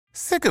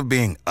Sick of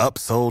being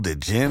upsold at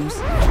gyms?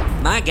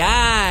 My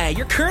guy,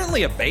 you're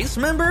currently a base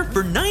member?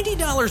 For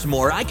 $90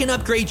 more, I can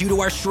upgrade you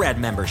to our Shred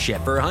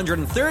membership. For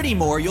 $130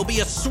 more, you'll be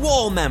a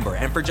Swole member.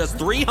 And for just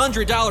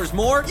 $300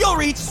 more, you'll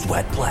reach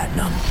Sweat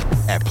Platinum.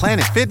 At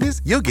Planet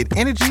Fitness, you'll get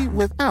energy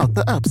without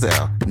the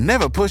upsell.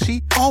 Never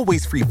pushy,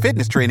 always free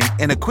fitness training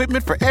and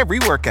equipment for every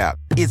workout.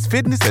 It's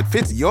fitness that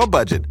fits your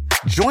budget.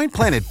 Join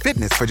Planet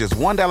Fitness for just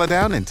 $1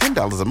 down and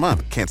 $10 a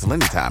month. Cancel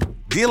anytime.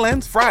 Deal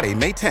ends Friday,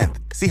 May 10th.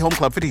 See Home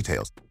Club for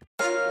details.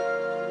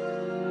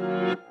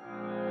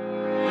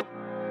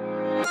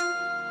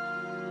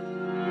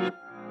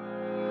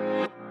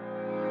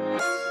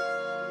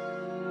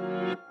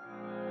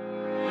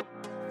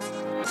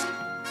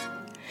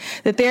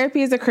 The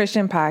Therapy is a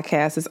Christian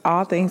podcast is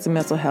all things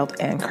mental health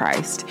and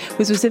Christ.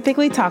 We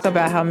specifically talk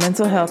about how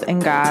mental health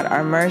and God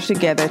are merged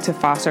together to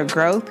foster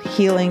growth,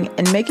 healing,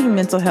 and making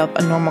mental health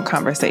a normal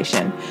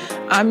conversation.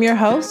 I'm your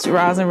host,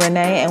 Rosin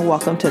Renee, and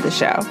welcome to the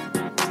show.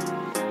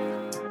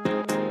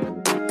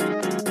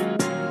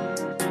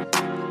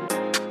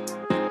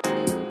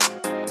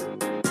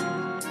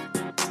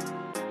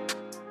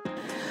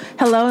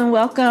 Hello and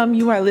welcome.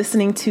 You are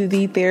listening to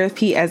the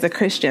Therapy as a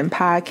Christian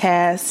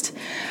podcast.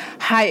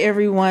 Hi,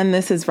 everyone.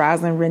 This is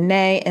Rosin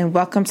Renee, and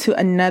welcome to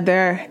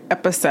another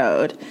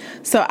episode.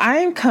 So I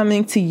am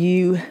coming to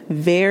you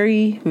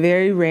very,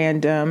 very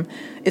random.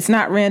 It's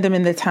not random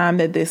in the time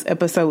that this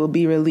episode will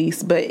be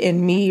released, but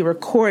in me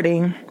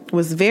recording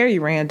was very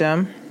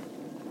random.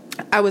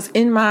 I was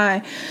in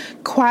my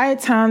quiet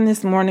time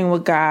this morning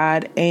with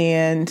God,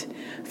 and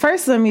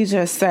first let me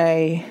just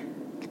say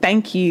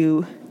thank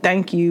you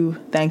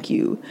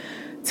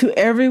to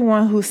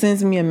everyone who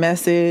sends me a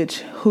message,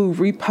 who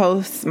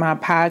reposts my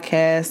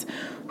podcast,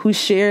 who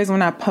shares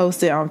when I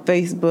post it on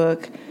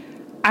Facebook.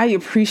 I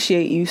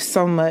appreciate you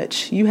so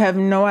much. You have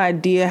no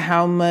idea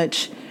how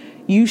much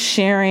you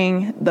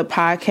sharing the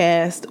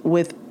podcast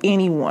with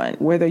anyone,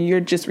 whether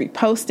you're just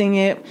reposting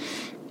it,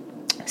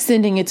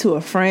 sending it to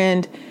a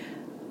friend.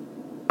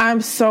 I'm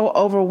so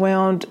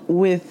overwhelmed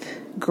with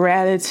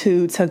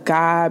gratitude to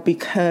God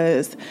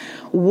because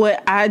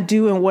what I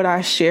do and what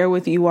I share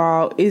with you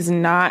all is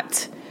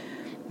not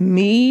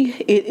me.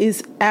 It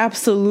is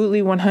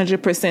absolutely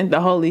 100%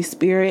 the Holy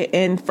Spirit.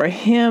 And for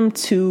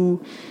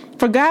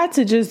God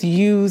to just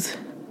use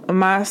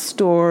my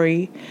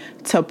story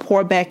to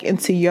pour back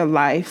into your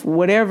life,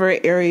 whatever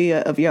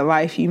area of your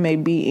life you may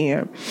be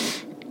in,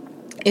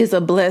 is a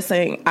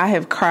blessing. I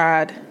have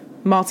cried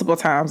multiple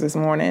times this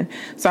morning.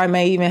 So I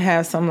may even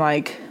have some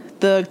like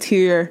thug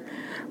tear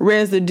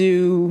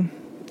residue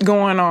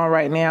going on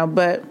right now,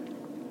 but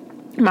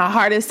my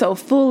heart is so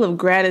full of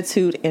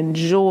gratitude and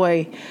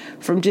joy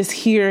from just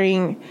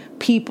hearing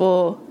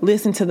people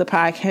listen to the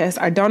podcast.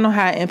 I don't know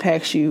how it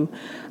impacts you,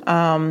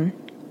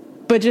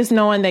 but just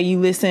knowing that you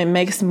listen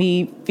makes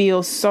me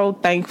feel so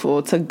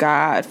thankful to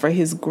God for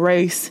his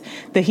grace,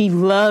 that he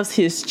loves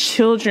his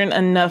children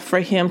enough for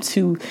him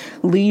to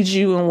lead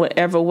you in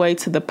whatever way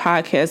to the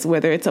podcast,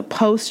 whether it's a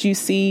post you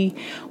see,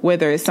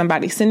 whether it's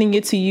somebody sending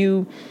it to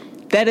you.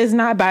 That is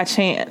not by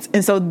chance.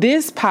 And so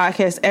this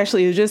podcast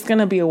actually is just going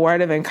to be a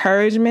word of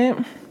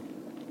encouragement.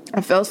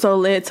 I felt so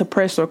led to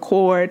press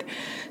record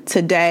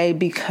today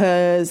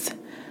because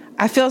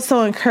I felt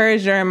so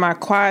encouraged during my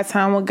quiet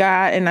time with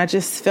God, and I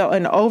just felt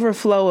an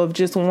overflow of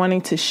just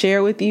wanting to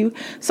share with you.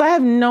 So I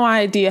have no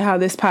idea how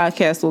this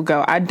podcast will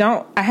go.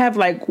 I have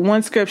like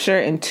one scripture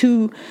and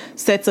two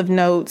sets of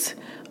notes,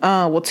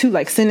 two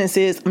like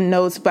sentences of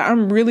notes, but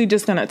I'm really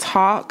just going to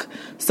talk.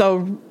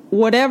 So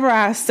whatever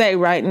I say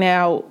right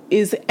now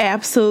is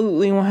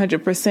absolutely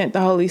 100% the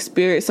Holy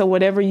Spirit. So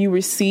whatever you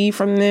receive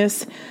from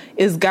this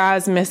is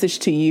God's message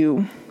to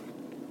you.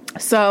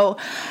 So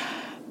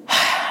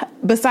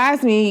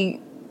besides me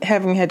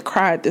having had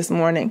cried this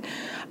morning,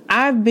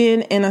 I've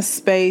been in a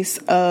space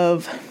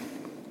I'm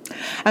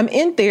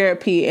in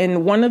therapy.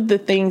 And one of the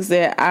things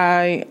that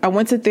I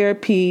went to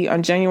therapy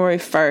on January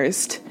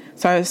 1st.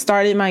 So I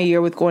started my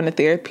year with going to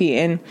therapy,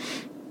 and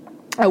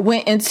I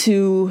went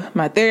into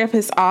my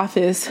therapist's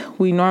office.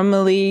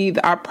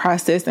 Our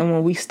process, and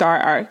when we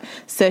start our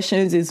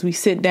sessions, is we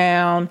sit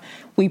down,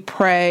 we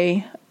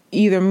pray,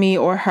 either me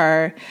or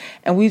her,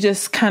 and we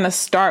just kind of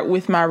start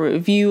with my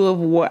review of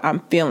what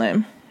I'm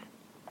feeling.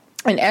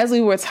 And as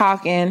we were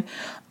talking,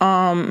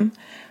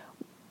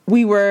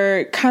 we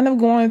were kind of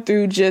going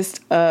through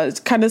just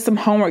kind of some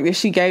homework that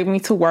she gave me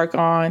to work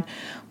on,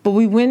 but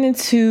we went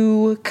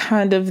into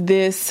kind of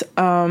this.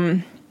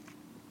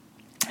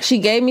 She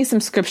gave me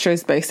some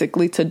scriptures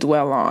basically to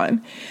dwell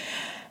on.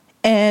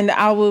 And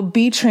I will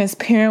be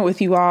transparent with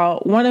you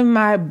all. One of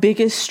my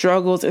biggest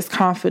struggles is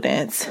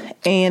confidence.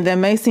 And that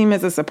may seem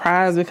as a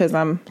surprise because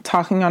I'm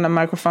talking on a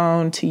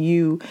microphone to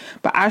you,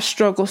 but I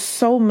struggle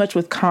so much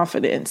with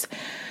confidence.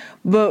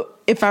 But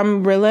if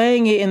I'm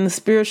relaying it in the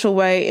spiritual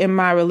way, in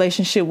my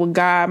relationship with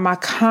God, my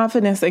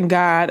confidence in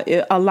God,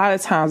 a lot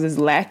of times is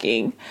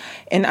lacking.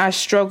 And I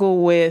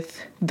struggle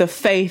with the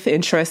faith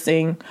in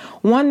trusting,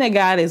 one, that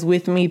God is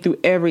with me through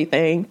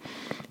everything.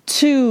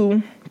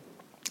 Two,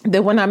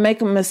 that when I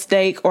make a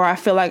mistake or I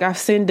feel like I've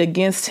sinned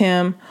against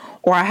him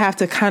or I have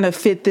to kind of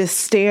fit this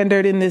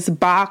standard in this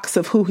box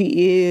of who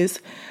he is.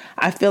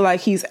 I feel like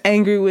he's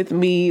angry with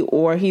me,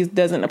 or he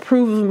doesn't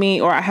approve of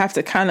me, or I have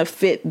to kind of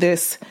fit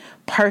this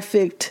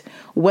perfect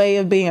way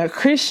of being a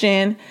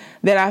Christian,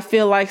 that I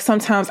feel like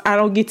sometimes I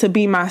don't get to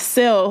be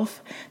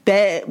myself,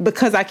 that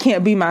because I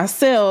can't be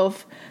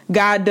myself,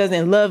 God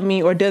doesn't love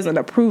me or doesn't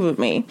approve of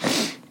me.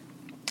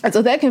 And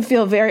so that can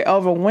feel very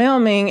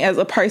overwhelming as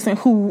a person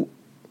who,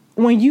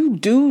 when you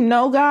do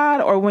know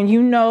God, or when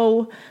you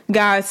know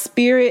God's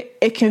spirit,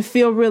 it can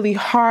feel really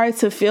hard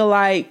to feel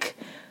like,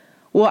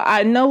 well,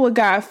 I know what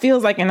God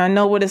feels like, and I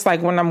know what it's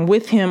like when I'm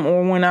with him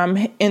or when I'm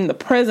in the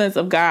presence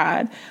of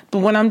God. But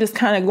when I'm just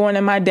kind of going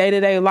in my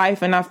day-to-day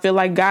life and I feel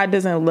like God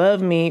doesn't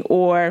love me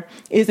or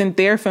isn't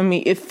there for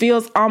me, it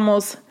feels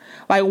almost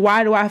like,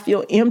 why do I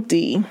feel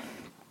empty?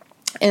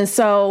 And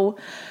so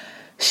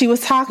she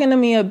was talking to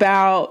me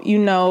about,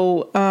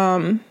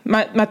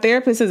 my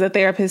therapist is a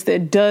therapist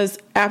that does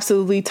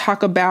absolutely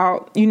talk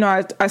about,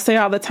 I say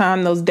all the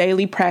time, those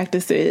daily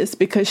practices,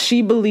 because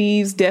she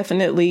believes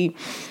definitely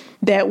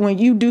that when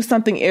you do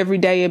something every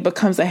day, it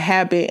becomes a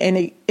habit, and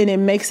it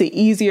makes it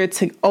easier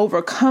to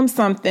overcome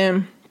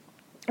something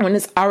when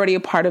it's already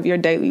a part of your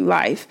daily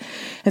life.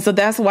 And so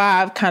that's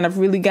why I've kind of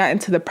really gotten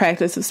to the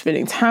practice of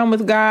spending time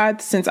with God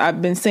since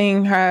I've been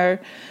seeing her,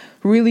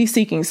 really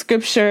seeking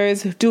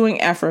scriptures, doing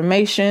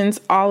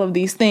affirmations, all of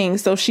these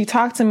things. So she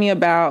talked to me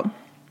about,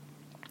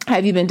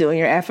 have you been doing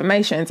your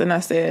affirmations? And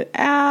I said,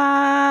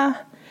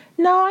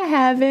 no, I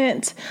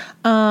haven't.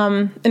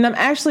 And I'm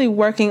actually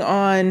working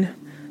on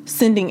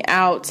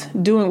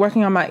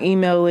working on my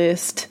email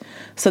list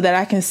so that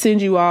I can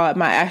send you all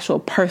my actual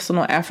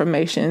personal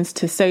affirmations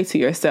to say to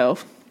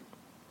yourself.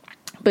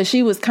 But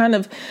she was kind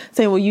of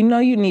saying, well,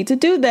 you need to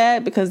do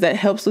that because that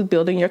helps with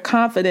building your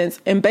confidence.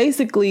 And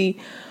basically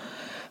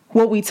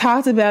what we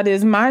talked about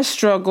is my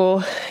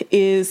struggle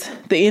is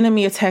the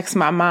enemy attacks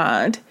my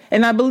mind.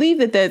 And I believe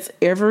that that's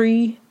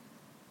every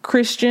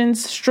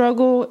Christian's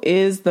struggle,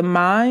 is the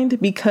mind,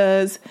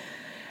 because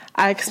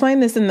I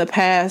explained this in the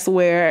past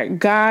where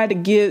God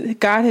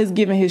has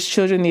given his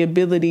children the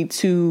ability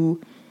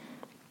to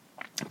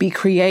be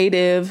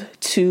creative,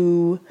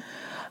 to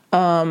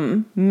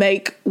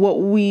make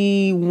what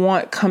we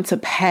want come to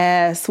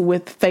pass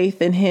with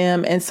faith in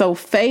him. And so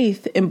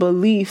faith and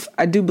belief,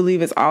 I do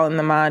believe, is all in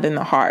the mind and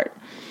the heart.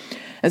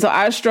 And so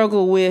I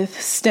struggle with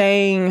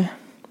staying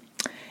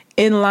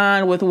in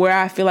line with where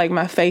I feel like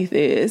my faith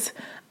is.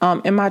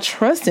 And my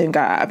trust in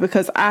God,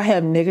 because I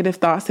have negative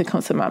thoughts that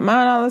come to my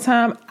mind all the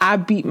time. I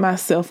beat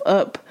myself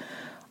up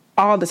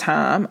all the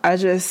time. I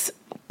just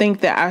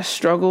think that I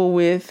struggle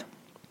with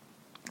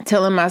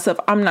telling myself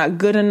I'm not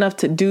good enough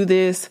to do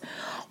this.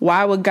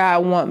 Why would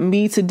God want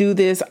me to do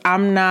this?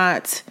 I'm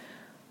not,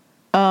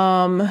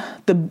 I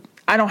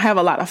don't have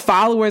a lot of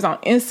followers on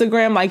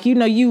Instagram. Like,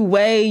 you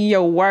weigh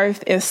your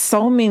worth in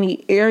so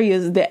many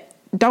areas that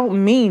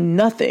don't mean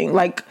nothing.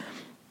 Like,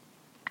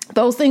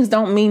 those things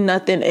don't mean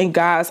nothing in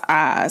God's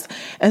eyes.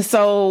 And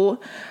so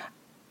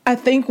I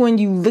think when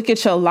you look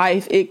at your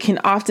life, it can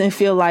often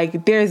feel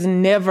like there's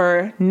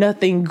never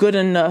nothing good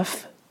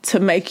enough to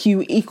make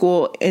you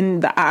equal in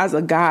the eyes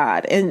of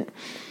God. And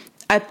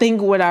I think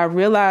what I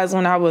realized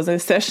when I was in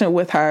session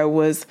with her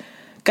was,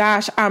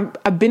 gosh,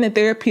 I've been in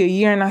therapy a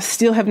year and I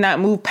still have not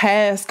moved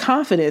past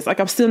confidence. Like,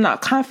 I'm still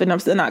not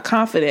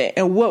confident.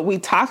 And what we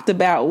talked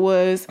about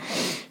was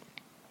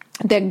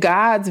that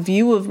God's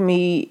view of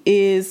me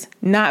is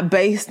not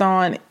based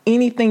on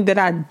anything that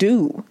I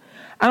do.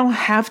 I don't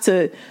have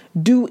to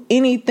do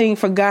anything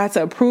for God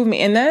to approve me.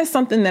 And that is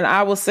something that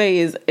I will say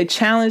is a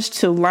challenge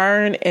to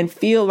learn and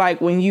feel like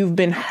when you've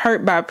been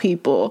hurt by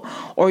people,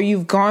 or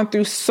you've gone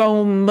through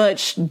so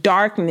much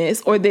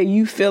darkness, or that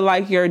you feel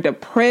like you're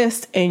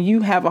depressed and you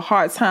have a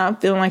hard time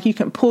feeling like you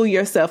can pull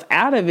yourself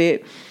out of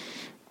it.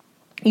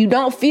 You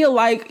don't feel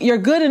like you're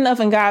good enough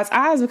in God's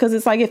eyes, because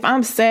it's like, if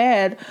I'm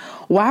sad,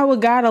 why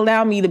would God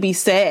allow me to be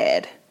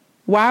sad?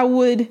 Why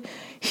would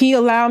he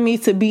allow me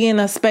to be in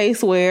a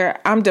space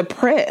where I'm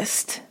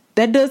depressed?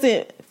 That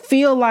doesn't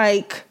feel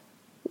like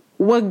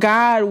what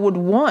God would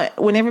want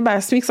when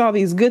everybody speaks all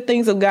these good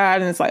things of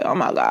God. And it's like, oh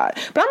my God.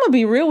 But I'm going to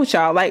be real with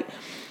y'all. Like,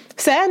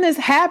 sadness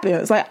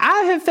happens. Like,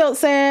 I have felt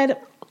sad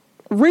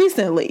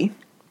recently.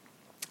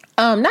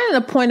 Not in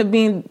a point of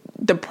being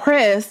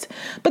depressed,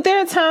 but there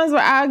are times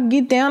where I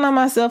get down on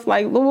myself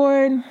like,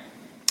 Lord,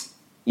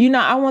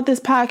 I want this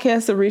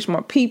podcast to reach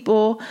more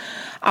people.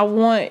 I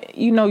want,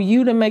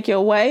 you to make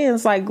your way. And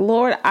it's like,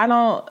 Lord,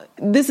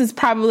 this is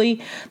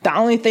probably the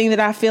only thing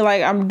that I feel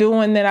like I'm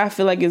doing that I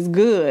feel like is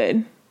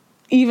good,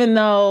 even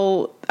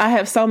though I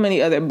have so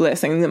many other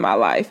blessings in my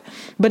life.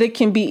 But it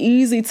can be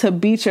easy to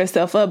beat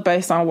yourself up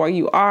based on where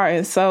you are.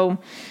 And so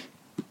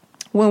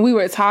when we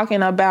were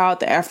talking about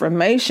the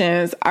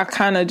affirmations, I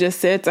kind of just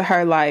said to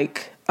her,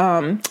 like,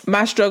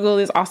 my struggle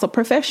is also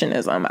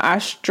perfectionism. I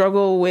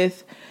struggle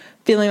with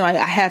feeling like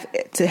I have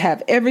to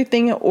have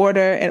everything in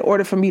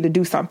order for me to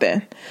do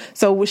something.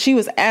 So when she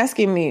was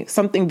asking me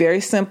something very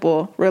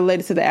simple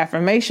related to the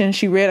affirmation,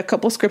 she read a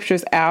couple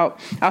scriptures out.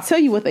 I'll tell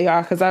you what they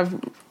are, because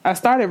I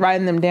started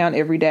writing them down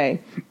every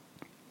day.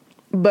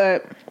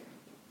 but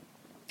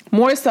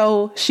more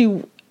so,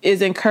 she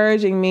is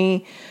encouraging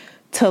me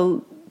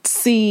to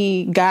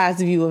see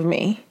God's view of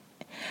me.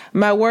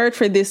 My word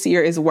for this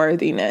year is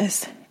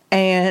worthiness.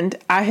 And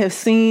I have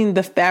seen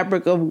the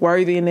fabric of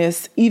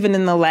worthiness, even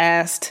in the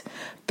last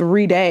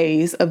 3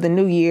 days of the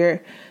new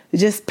year,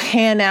 just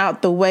pan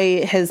out the way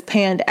it has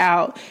panned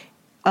out.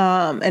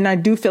 And I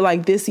do feel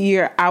like this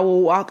year I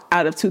will walk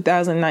out of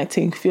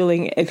 2019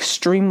 feeling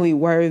extremely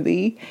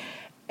worthy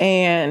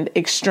and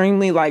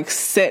extremely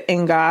set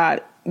in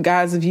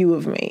God's view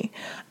of me.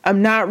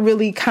 I'm not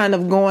really kind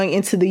of going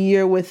into the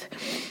year with,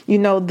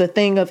 the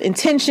thing of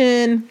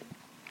intention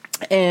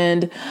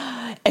and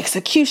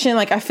execution.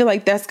 I feel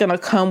like that's going to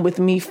come with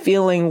me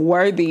feeling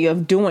worthy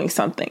of doing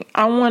something.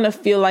 I want to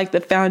feel like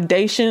the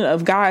foundation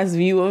of God's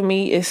view of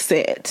me is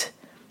set.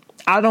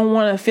 I don't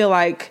want to feel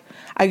like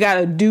I got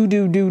to do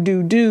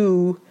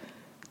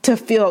to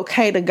feel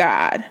okay to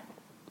God.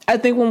 I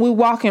think when we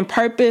walk in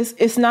purpose,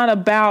 it's not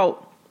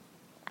about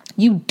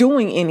you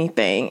doing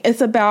anything.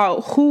 It's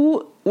about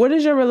what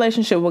is your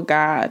relationship with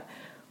God?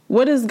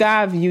 What does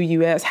God view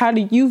you as? How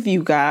do you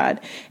view God?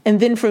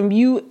 And then from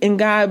you and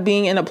God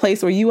being in a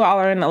place where you all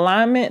are in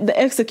alignment, the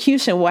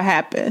execution will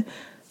happen.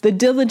 The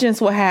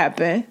diligence will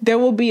happen. There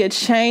will be a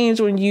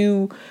change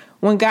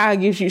when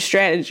God gives you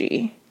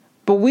strategy.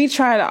 But we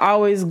try to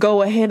always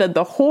go ahead of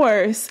the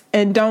horse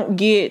and don't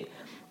get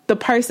the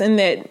person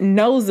that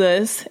knows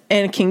us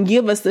and can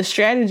give us the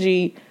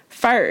strategy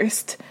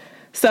first.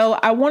 So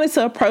I wanted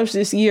to approach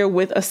this year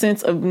with a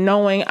sense of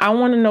knowing. I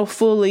want to know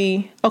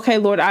fully, okay,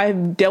 Lord,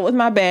 I've dealt with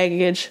my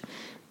baggage.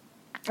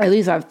 At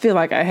least I feel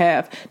like I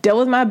have dealt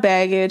with my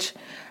baggage.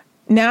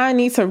 Now I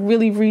need to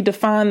really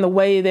redefine the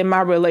way that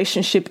my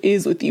relationship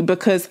is with you,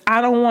 because I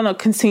don't want to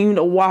continue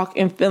to walk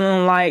and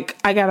feeling like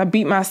I got to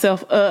beat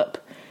myself up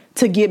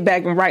to get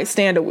back in right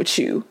standard with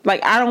you.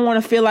 I don't want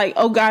to feel like,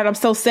 oh God, I'm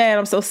so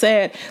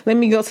sad. Let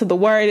me go to the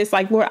word. It's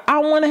like, Lord, I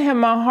want to have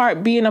my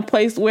heart be in a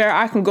place where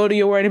I can go to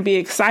your word and be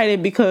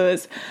excited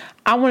because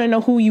I want to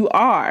know who you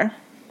are.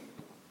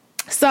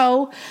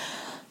 So,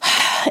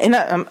 and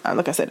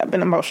like I said, I've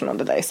been emotional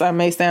today, so I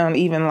may sound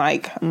even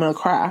like I'm going to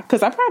cry,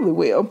 because I probably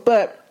will.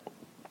 But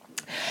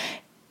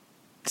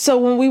so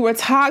when we were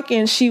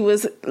talking, she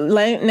was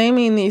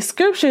naming these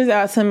scriptures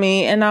out to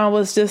me, and I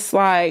was just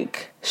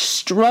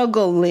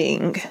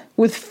struggling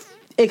with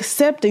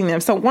accepting them.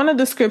 So one of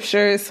the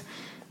scriptures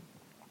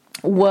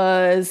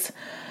was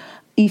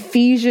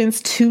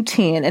Ephesians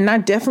 2:10. And I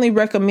definitely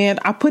recommend,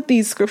 I put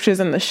these scriptures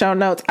in the show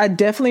notes. I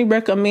definitely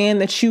recommend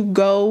that you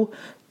go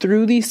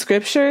through these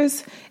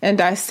scriptures and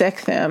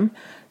dissect them.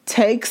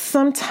 Take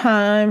some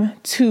time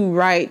to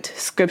write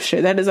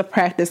scripture. That is a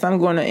practice I'm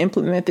going to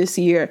implement this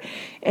year.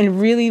 And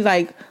really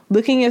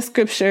looking at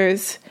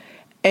scriptures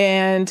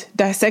and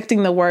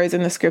dissecting the words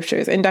in the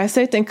scriptures. And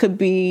dissecting could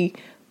be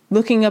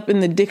looking up in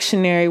the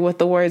dictionary what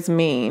the words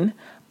mean,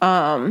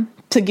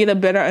 to get a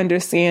better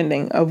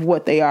understanding of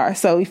what they are.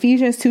 So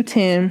Ephesians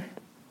 2:10,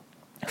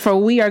 for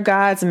we are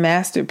God's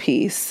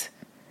masterpiece.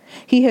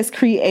 He has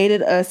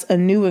created us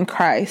anew in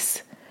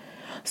Christ,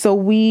 so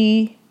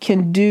we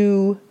can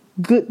do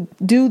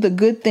the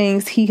good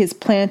things he has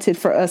planted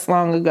for us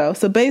long ago.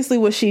 So basically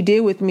what she did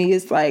with me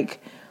is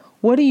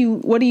what do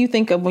you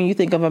think of when you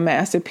think of a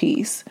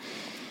masterpiece?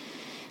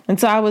 And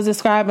so I was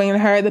describing to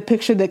her the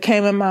picture that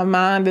came in my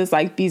mind is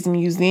these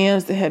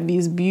museums that have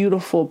these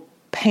beautiful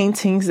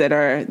paintings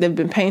they've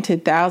been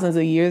painted thousands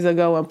of years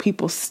ago, and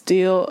people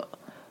still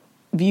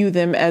view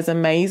them as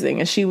amazing.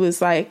 And she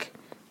was like,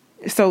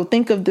 so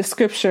think of the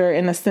scripture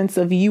in a sense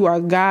of you are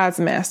God's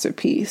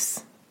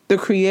masterpiece, the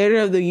creator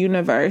of the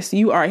universe.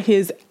 You are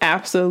his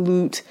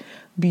absolute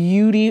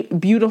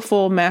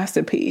beautiful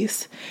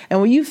masterpiece.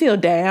 And when you feel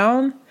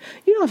down,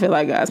 you don't feel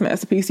like God's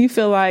masterpiece. You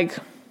feel like,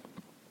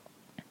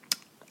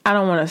 I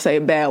don't want to say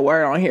a bad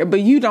word on here, but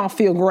you don't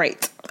feel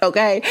great.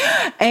 Okay.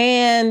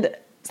 And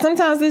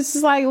sometimes it's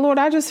just Lord,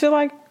 I just feel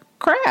like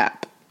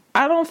crap.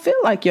 I don't feel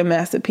like your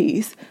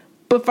masterpiece.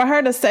 But for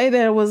her to say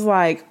that, it was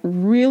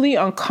really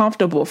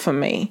uncomfortable for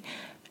me.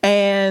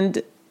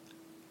 And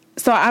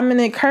so I'm going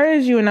to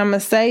encourage you, and I'm going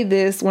to say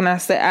this when I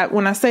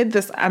say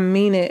this, I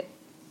mean it,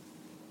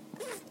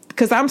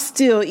 because I'm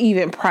still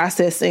even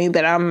processing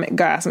that I'm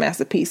God's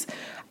masterpiece.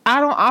 I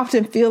don't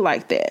often feel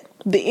like that.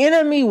 The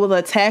enemy will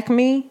attack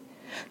me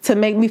to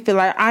make me feel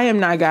like I am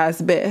not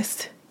God's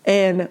best.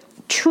 And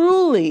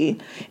truly,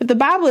 if the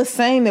Bible is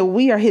saying that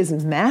we are his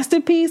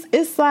masterpiece,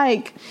 it's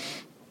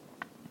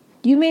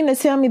you mean to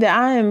tell me that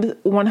I am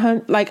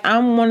 100,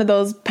 I'm one of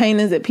those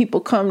paintings that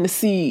people come to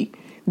see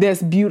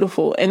that's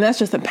beautiful, and that's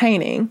just a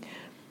painting.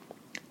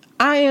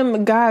 I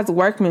am God's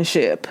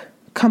workmanship,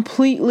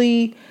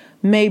 completely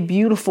made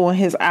beautiful in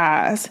his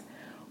eyes.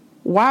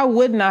 Why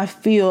wouldn't I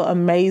feel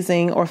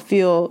amazing or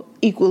feel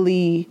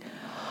equally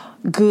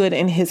good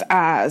in his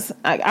eyes?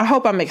 I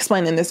hope I'm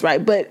explaining this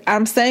right, but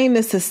I'm saying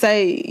this to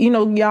say,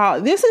 y'all,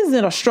 this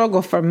isn't a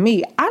struggle for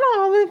me. I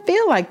don't even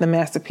feel like the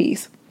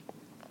masterpiece.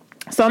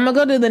 So I'm going to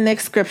go to the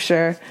next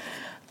scripture.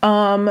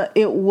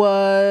 It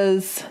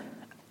was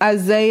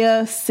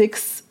Isaiah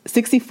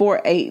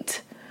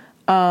 64:8.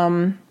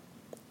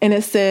 And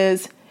it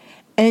says,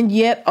 "And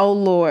yet, O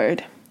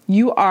Lord,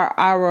 you are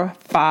our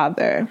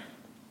Father.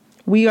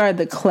 We are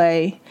the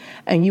clay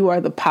and you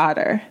are the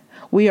potter.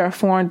 We are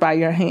formed by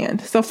your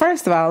hand." So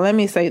first of all, let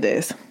me say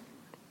this.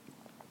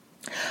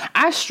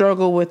 I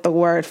struggle with the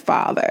word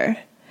father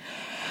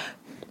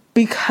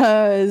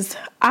because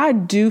I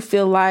do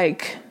feel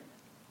like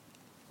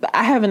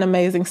I have an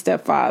amazing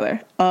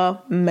stepfather.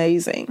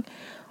 Amazing.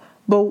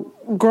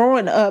 But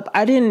growing up,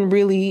 I didn't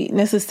really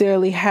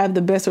necessarily have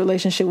the best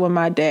relationship with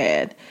my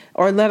dad,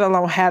 or let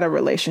alone had a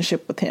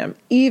relationship with him.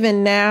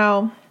 Even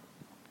now,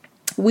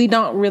 we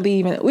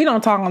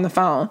don't talk on the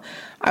phone.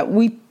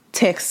 We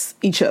text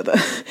each other.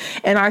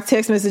 And our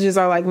text messages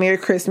are like, "Merry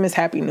Christmas,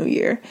 Happy New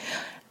Year."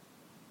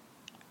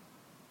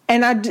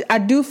 And I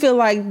do feel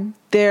like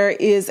there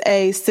is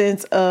a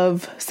sense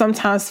of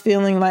sometimes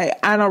feeling like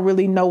I don't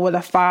really know what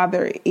a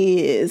father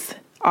is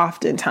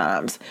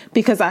oftentimes,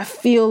 because I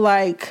feel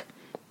like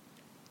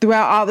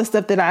throughout all the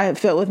stuff that I had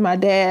felt with my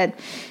dad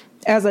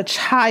as a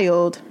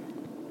child,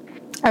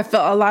 I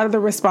felt a lot of the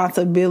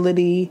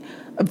responsibility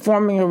of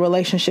forming a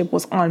relationship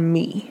was on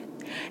me.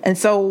 And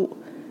so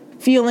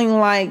feeling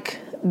like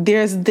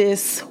there's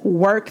this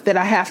work that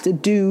I have to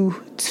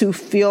do to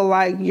feel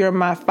like you're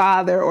my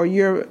father or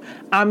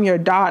I'm your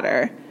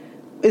daughter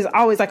is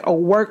always like a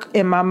work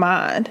in my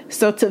mind.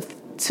 So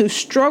to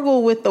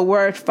struggle with the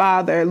word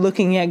father,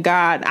 looking at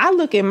God, I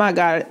look at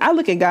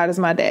God as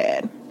my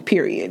dad,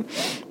 period.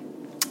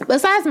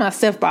 Besides my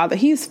stepfather,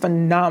 he's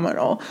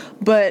phenomenal.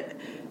 But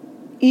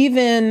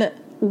even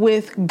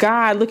with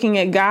God, looking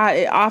at God,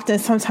 it often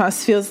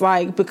sometimes feels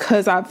like,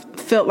 because I've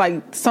felt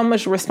like so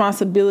much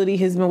responsibility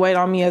has been weighed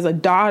on me as a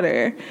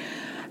daughter,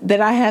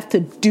 that I have to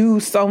do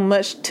so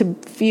much to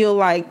feel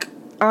like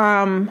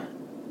I'm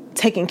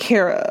taken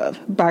care of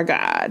by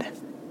God.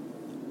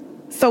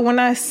 So when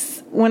I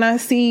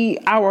see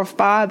our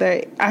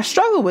Father, I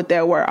struggle with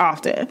that word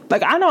often.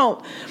 Like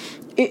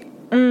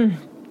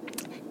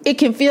it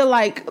can feel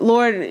like,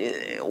 Lord,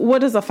 what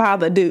does a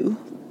father do?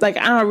 Like,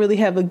 I don't really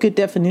have a good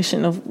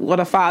definition of what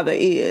a father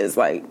is.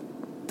 Like,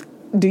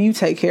 do you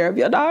take care of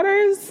your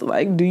daughters?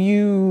 Like, do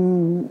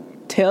you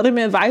tell them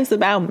advice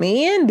about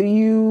men? Do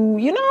you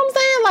know what I'm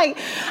saying? Like,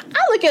 I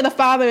look at a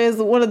father as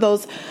one of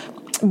those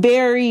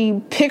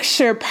very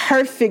picture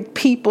perfect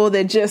people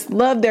that just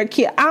love their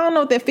kid. I don't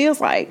know what that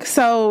feels like.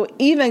 So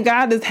even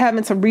God is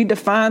having to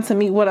redefine to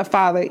me what a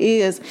father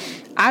is.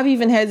 I've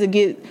even had to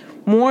get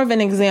more of an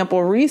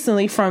example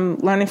recently from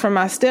learning from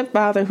my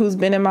stepfather, who's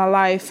been in my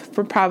life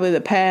for probably the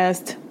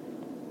past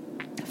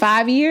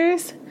 5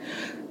 years.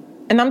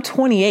 And I'm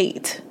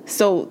 28.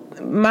 So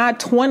my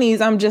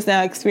 20s, I'm just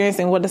now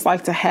experiencing what it's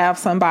like to have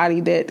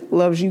somebody that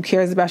loves you,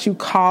 cares about you,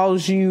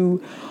 calls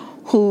you,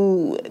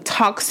 who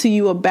talks to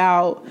you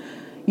about,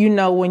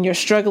 when you're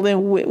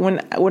struggling with,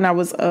 when I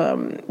was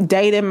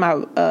dating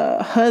my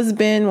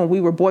husband, when we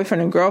were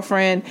boyfriend and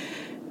girlfriend,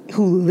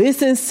 who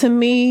listens to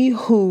me,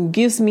 who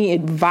gives me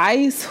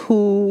advice,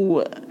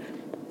 who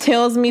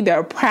tells me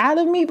they're proud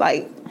of me.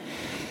 Like,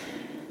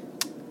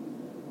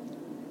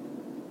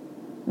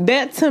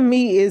 that to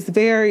me is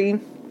very,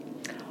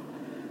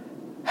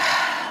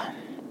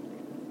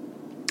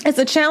 it's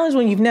a challenge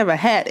when you've never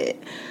had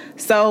it.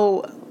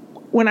 So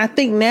when I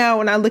think now,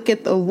 when I look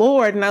at the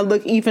Lord and I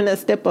look even a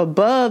step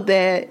above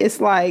that,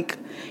 it's like,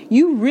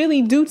 you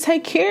really do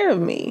take care of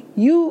me.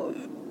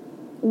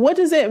 What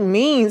does that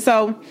mean?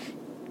 So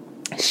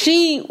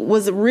she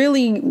was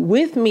really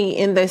with me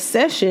in this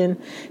session,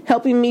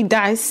 helping me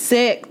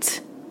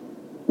dissect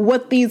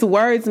what these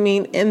words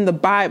mean in the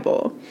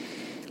Bible.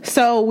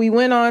 So we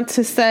went on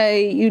to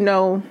say,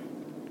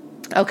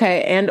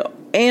 okay,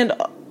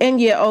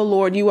 and yet, oh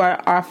Lord, you are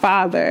our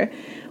Father.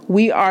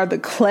 We are the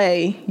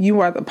clay, you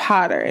are the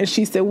potter. And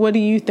she said, what do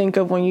you think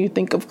of when you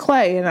think of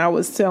clay? And I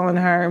was telling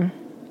her,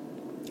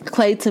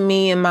 clay to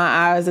me in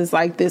my eyes is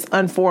like this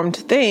unformed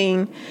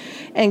thing.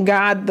 And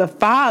God the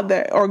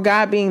Father, or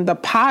God being the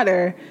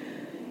potter,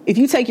 if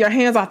you take your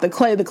hands off the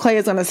clay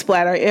is going to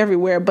splatter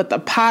everywhere. But the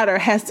potter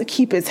has to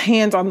keep his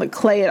hands on the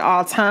clay at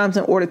all times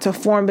in order to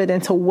form it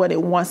into what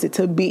it wants it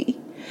to be.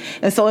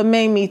 And so it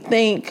made me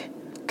think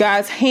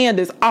God's hand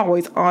is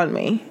always on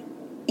me.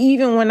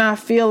 Even when I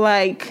feel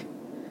like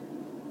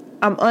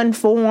I'm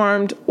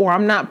unformed, or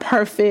I'm not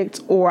perfect,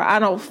 or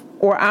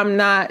I'm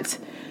not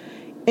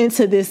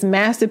into this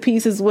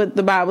masterpiece, is what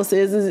the Bible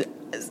says, is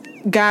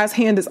God's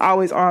hand is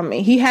always on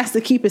me. He has to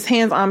keep his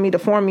hands on me to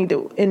form me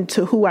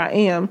into who I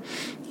am.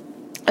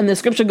 And the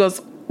scripture goes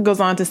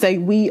on to say,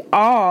 we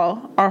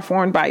all are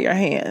formed by your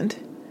hand.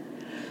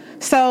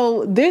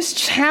 So this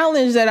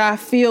challenge that I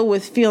feel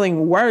with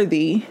feeling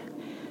worthy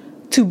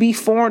to be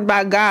formed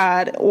by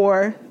God,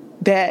 or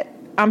that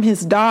I'm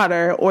his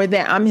daughter, or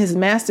that I'm his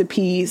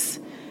masterpiece,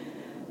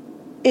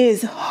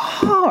 is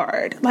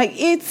hard. Like,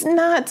 it's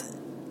not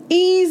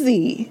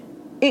easy.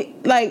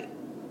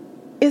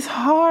 It's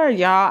hard,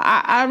 y'all.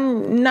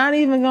 I'm not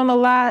even gonna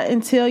lie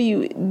and tell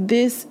you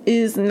this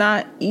is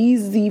not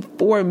easy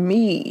for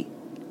me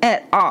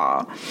at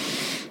all.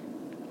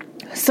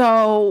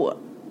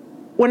 So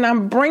when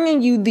I'm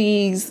bringing you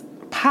these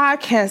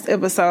podcast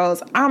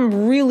episodes,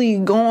 I'm really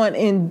going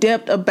in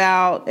depth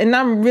about, and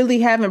I'm really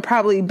haven't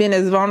probably been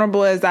as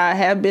vulnerable as I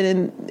have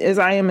been as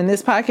I am in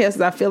this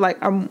podcast. I feel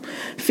like I'm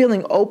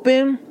feeling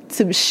open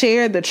to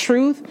share the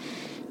truth.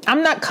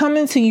 I'm not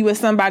coming to you as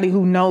somebody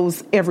who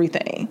knows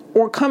everything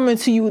or coming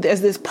to you as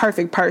this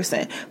perfect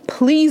person.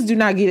 Please do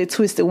not get it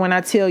twisted when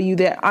I tell you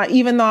that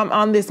even though I'm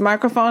on this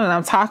microphone and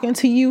I'm talking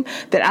to you,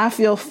 that I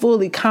feel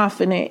fully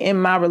confident in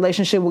my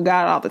relationship with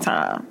God all the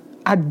time.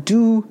 I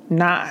do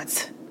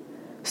not.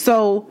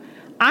 So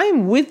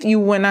I'm with you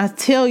when I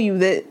tell you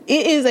that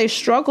it is a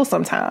struggle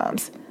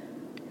sometimes.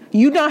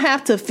 You don't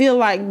have to feel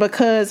like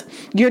because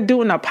you're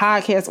doing a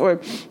podcast or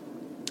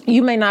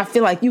you may not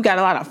feel like you got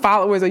a lot of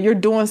followers or you're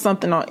doing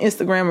something on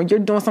Instagram or you're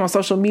doing something on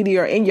social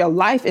media or in your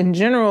life in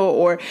general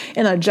or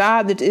in a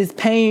job that is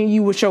paying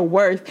you with your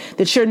worth,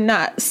 that you're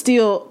not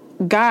still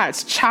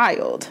God's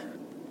child.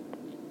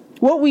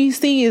 What we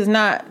see is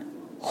not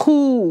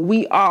who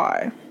we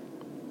are.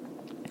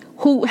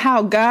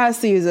 How God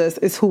sees us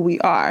is who we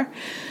are.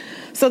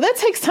 So that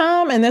takes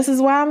time. And this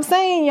is why I'm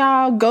saying,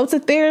 y'all, go to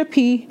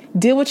therapy,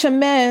 deal with your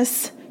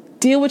mess,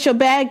 deal with your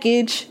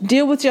baggage,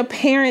 deal with your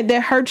parent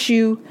that hurt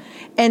you,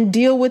 and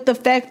deal with the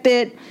fact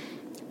that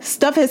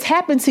stuff has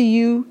happened to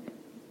you.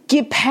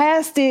 Get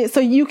past it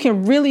so you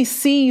can really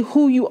see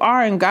who you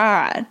are in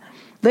God.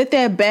 Let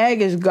that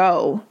baggage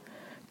go.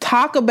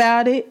 Talk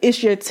about it.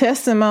 It's your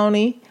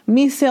testimony.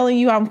 Me telling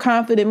you I'm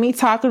confident, me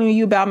talking to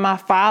you about my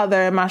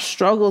father and my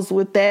struggles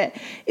with that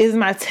is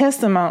my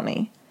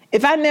testimony.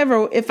 If I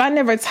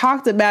never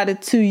talked about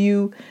it to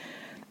you,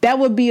 that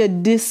would be a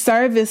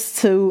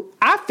disservice to,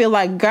 I feel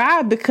like,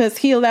 God, because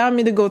he allowed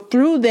me to go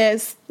through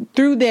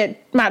that,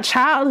 my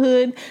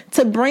childhood,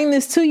 to bring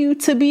this to you,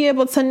 to be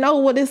able to know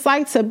what it's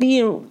like to be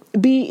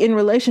in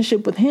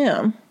relationship with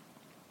him.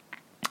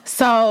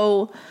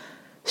 So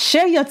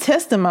share your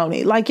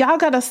testimony. Like, y'all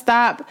got to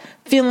stop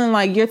feeling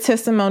like your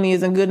testimony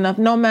isn't good enough,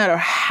 no matter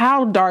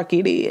how dark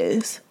it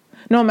is,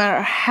 no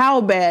matter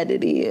how bad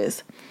it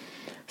is.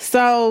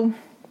 So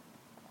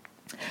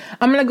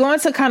I'm going to go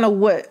into kind of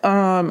what,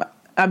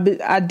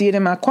 I did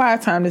in my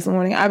quiet time this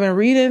morning. I've been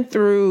reading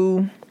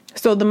through,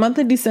 so the month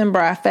of December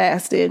I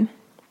fasted,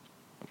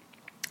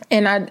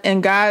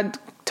 and God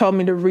told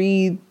me to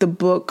read the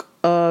book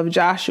of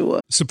Joshua.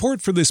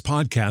 Support for this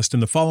podcast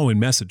and the following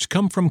message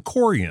come from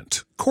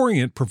Corient.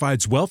 Corient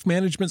provides wealth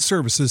management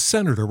services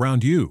centered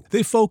around you.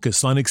 They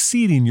focus on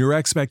exceeding your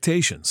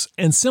expectations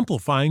and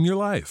simplifying your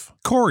life.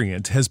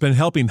 Corient has been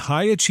helping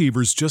high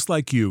achievers just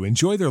like you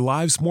enjoy their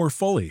lives more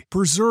fully,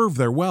 preserve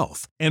their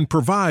wealth, and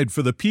provide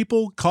for the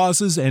people,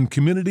 causes, and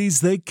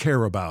communities they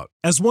care about.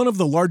 As one of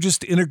the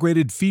largest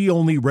integrated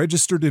fee-only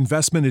registered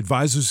investment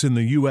advisors in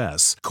the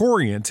U.S.,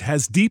 Corient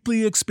has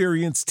deeply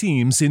experienced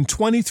teams in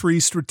 23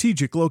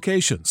 strategic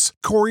locations.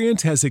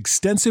 Corient has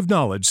extensive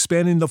knowledge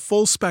spanning the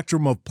full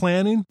spectrum of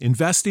planning,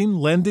 investing,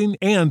 lending,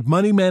 and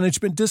money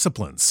management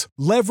disciplines.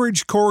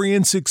 Leverage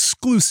Corient's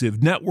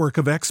exclusive network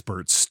of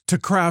experts to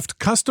craft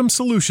custom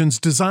solutions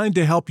designed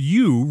to help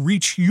you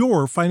reach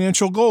your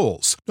financial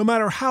goals, no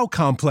matter how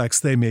complex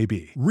they may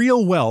be.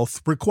 Real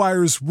wealth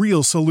requires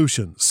real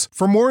solutions.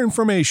 For more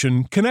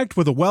information, connect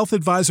with a wealth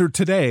advisor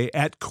today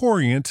at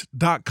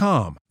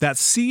Corient.com.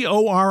 That's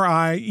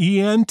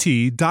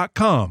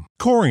Corient.com.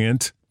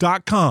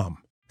 Corient.com.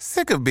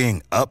 Sick of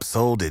being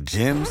upsold at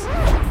gyms?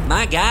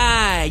 My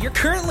guy, you're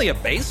currently a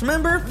base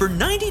member? For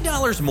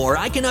 $90 more,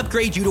 I can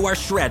upgrade you to our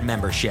Shred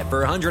membership.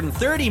 For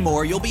 $130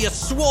 more, you'll be a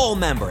Swole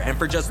member. And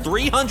for just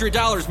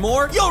 $300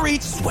 more, you'll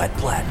reach Sweat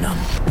Platinum.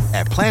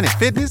 At Planet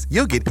Fitness,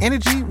 you'll get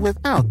energy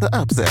without the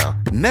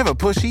upsell. Never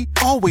pushy,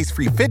 always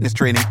free fitness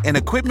training and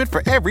equipment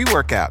for every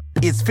workout.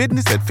 It's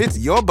fitness that fits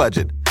your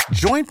budget.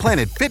 Join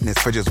Planet Fitness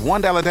for just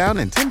 $1 down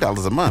and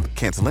 $10 a month.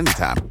 Cancel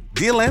anytime.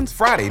 Deal ends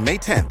Friday, May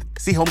 10th.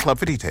 See Home Club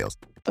for details.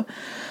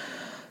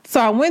 So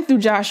I went through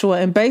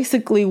Joshua, and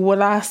basically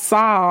what I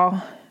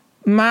saw,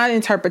 my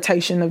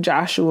interpretation of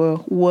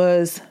Joshua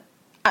was,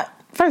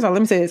 first of all, let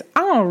me say this. I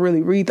don't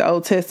really read the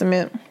Old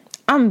Testament.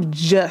 I'm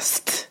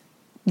just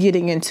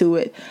getting into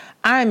it.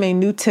 I'm a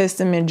New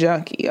Testament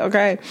junkie,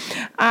 okay?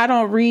 I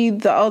don't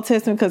read the Old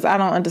Testament because I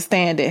don't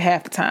understand it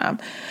half the time.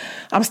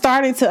 I'm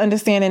starting to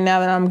understand it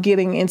now that I'm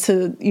getting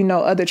into,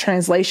 other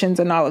translations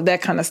and all of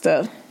that kind of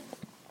stuff.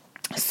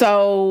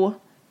 So,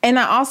 and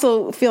I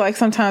also feel like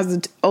sometimes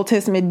the Old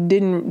Testament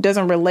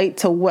doesn't relate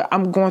to what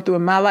I'm going through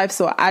in my life.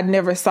 So I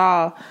never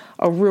saw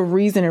a real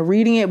reason in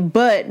reading it.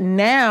 But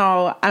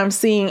now I'm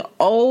seeing,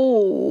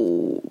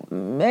 oh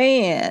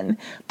man,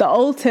 the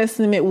Old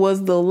Testament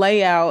was the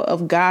layout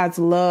of God's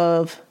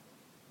love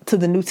to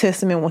the New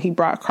Testament when he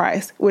brought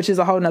Christ, which is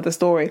a whole nother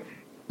story.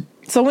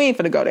 So we ain't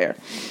finna go there.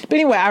 But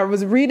anyway, I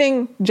was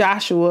reading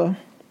Joshua,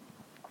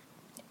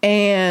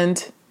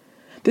 and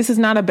this is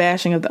not a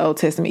bashing of the Old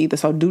Testament either.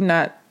 So do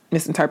not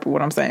misinterpret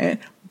what I'm saying.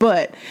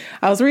 But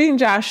I was reading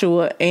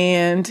Joshua,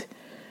 and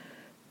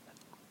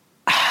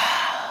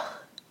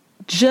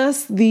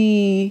just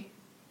the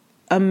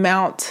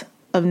amount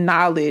of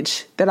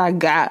knowledge that I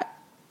got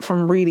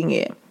from reading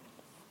it.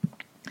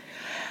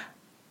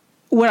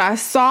 what I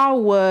saw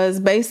was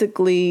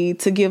basically,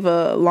 to give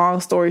a long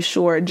story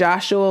short,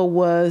 Joshua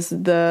was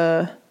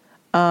the,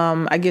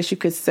 I guess you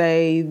could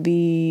say,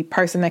 the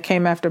person that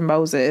came after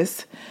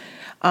Moses,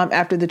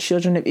 after the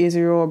children of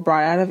Israel were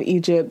brought out of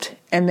Egypt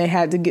and they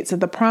had to get to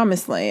the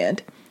promised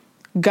land.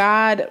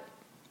 God,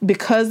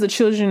 because the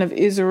children of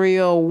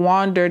Israel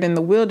wandered in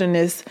the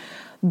wilderness,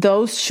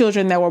 those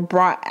children that were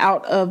brought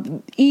out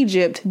of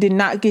Egypt did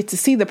not get to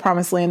see the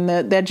promised land.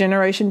 That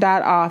generation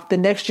died off. The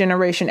next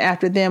generation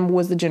after them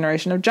was the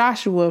generation of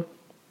Joshua.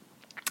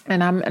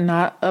 And I'm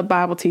not a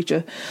Bible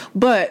teacher,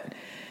 but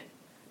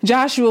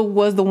Joshua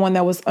was the one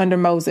that was under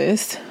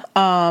Moses,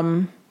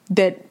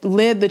 that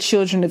led the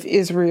children of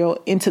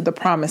Israel into the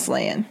promised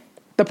land.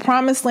 The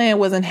promised land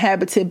was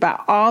inhabited by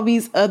all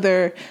these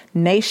other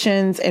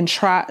nations and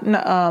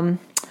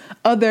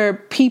other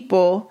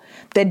people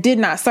that did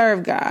not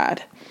serve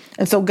God.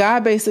 And so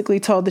God basically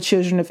told the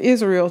children of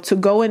Israel to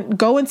go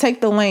and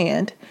take the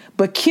land,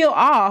 but kill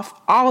off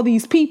all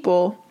these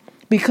people,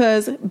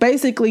 because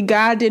basically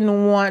God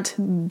didn't want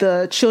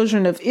the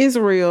children of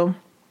Israel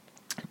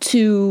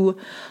to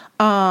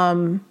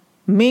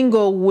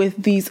mingle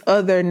with these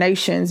other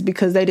nations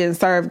because they didn't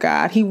serve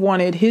God. He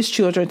wanted his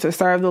children to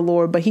serve the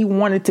Lord, but he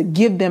wanted to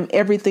give them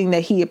everything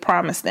that he had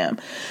promised them.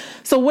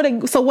 So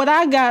what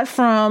I got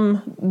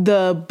from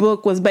the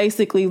book was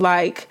basically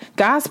like,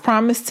 God's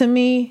promise to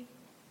me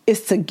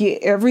is to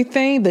get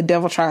everything the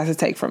devil tries to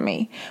take from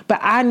me, but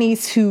I need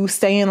to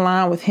stay in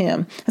line with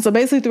him. And so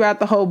basically throughout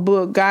the whole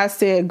book, God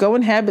said, go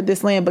inhabit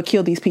this land, but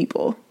kill these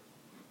people.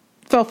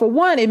 So for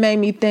one, it made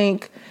me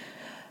think,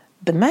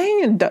 the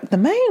man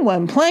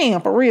wasn't playing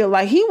for real.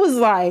 Like, he was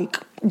like,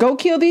 go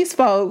kill these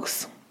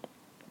folks,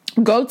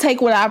 go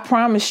take what I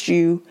promised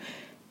you,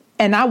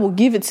 and I will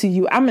give it to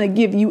you. I'm going to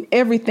give you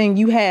everything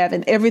you have,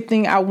 and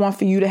everything I want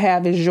for you to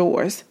have is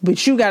yours,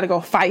 but you got to go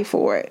fight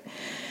for it.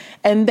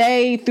 And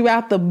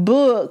throughout the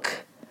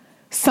book,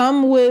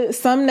 some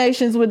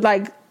nations would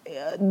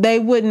they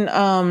wouldn't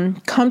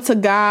come to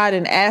God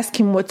and ask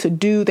him what to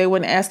do. They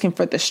wouldn't ask him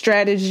for the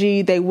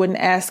strategy. They wouldn't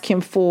ask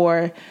him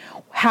for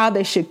how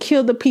they should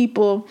kill the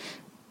people.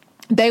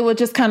 They would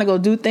just kind of go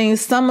do things.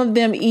 Some of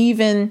them,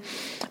 even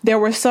there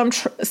were some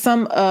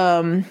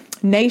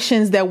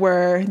nations they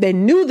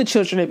knew the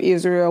children of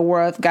Israel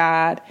were of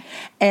God,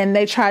 and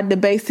they tried to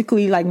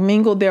basically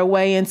mingle their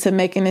way into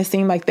making it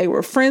seem like they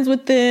were friends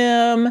with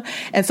them.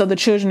 And so the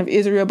children of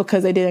Israel,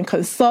 because they didn't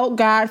consult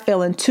God,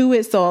 fell into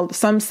it. So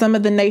some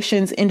of the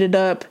nations ended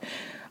up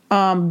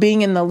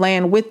being in the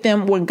land with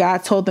them when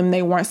God told them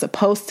they weren't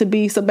supposed to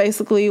be. So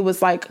basically it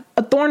was like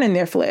a thorn in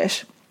their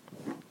flesh,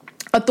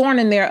 a thorn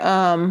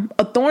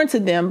to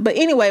them. But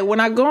anyway, when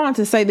I go on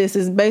to say this,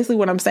 is basically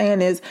what I'm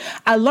saying is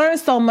I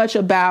learned so much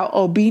about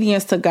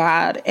obedience to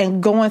God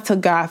and going to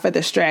God for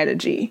the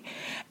strategy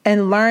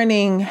and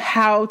learning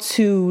how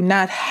to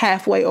not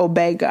halfway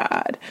obey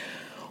God,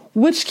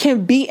 which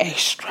can be a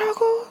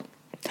struggle.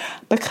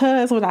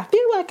 Because when I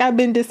feel like I've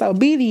been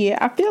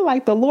disobedient, I feel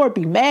like the Lord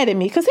be mad at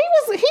me, because he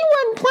wasn't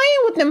playing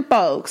with them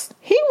folks.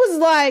 He was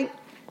like,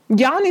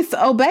 y'all need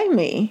to obey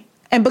me.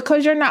 And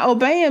because you're not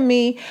obeying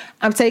me,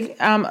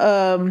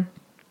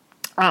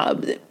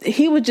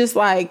 he would just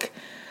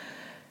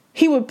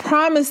he would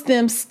promise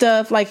them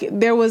stuff. Like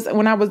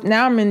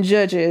now I'm in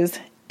Judges,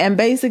 and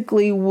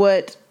basically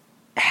what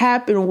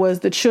happened was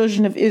the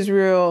children of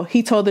Israel,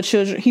 he told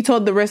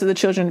the rest of the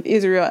children of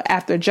Israel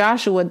after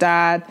Joshua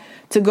died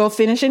to go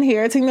finish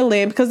inheriting the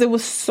land, because there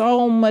was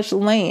so much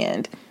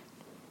land.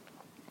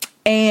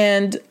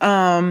 And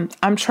I'm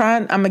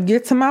going to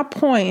get to my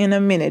point in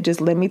a minute. Just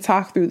let me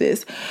talk through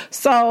this.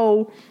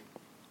 So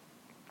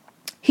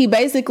he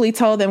basically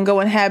told them, go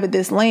inhabit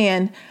this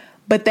land,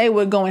 but they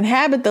would go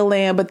inhabit the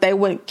land, but they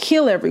wouldn't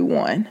kill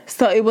everyone.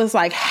 So it was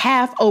like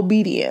half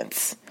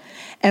obedience.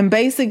 And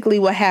basically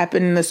what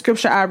happened in the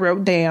scripture I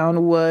wrote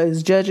down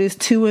was Judges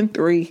 2 and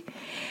 3,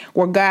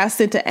 where God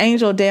sent an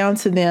angel down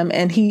to them,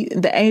 and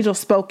the angel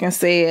spoke and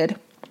said,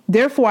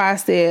 therefore I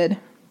said,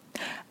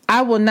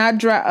 I will not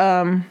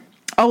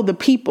the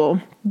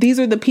people. These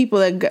are the people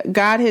that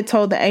God had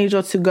told the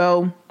angel to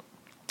go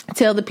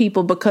tell the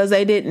people, because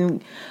they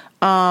didn't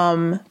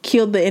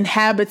kill the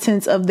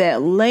inhabitants of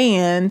that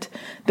land,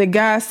 that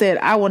God said,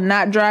 I will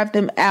not drive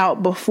them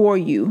out before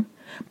you,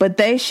 but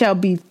they shall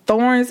be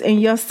thorns in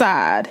your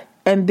side,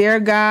 and their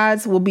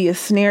gods will be a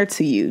snare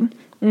to you.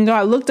 And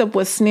I looked up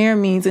what snare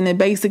means, and it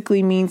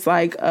basically means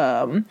like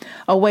a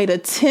way to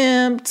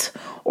tempt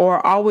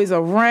or always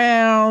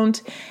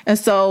around. And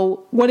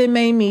so what it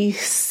made me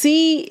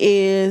see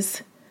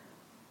is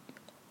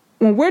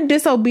when we're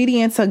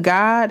disobedient to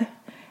God,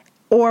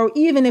 or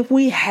even if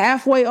we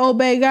halfway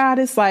obey God,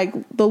 it's like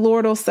the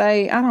Lord will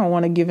say, I don't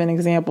want to give an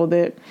example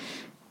that,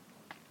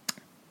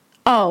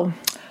 God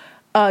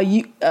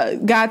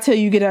tell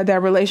you get out of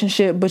that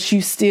relationship, but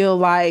you still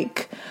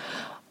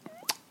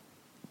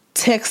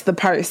text the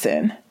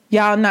person.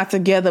 y'all not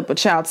together,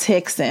 but y'all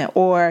texting,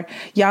 or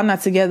y'all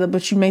not together,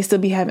 but you may still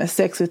be having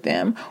sex with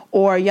them,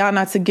 or y'all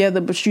not together,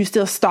 but you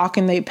still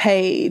stalking their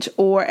page,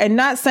 and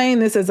not saying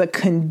this as a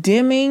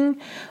condemning,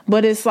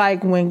 but it's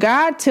like when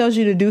God tells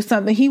you to do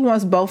something, he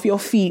wants both your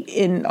feet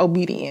in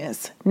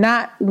obedience,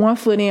 not one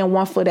foot in,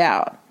 one foot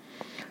out.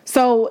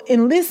 So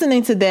in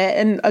listening to that,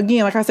 and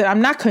again, like I said,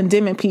 I'm not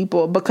condemning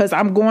people, because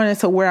I'm going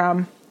into where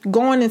I'm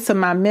going into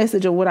my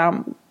message of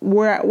why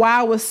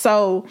I was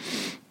so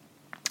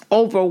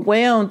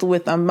overwhelmed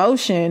with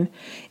emotion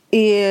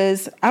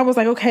is I was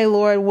like, okay,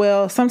 Lord,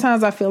 well,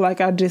 sometimes I feel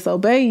like I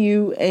disobey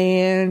you.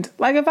 And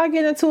like, if I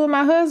get into it with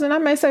my husband, I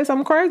may say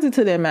something crazy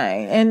to that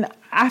man. And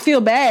I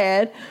feel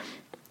bad,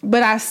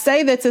 but I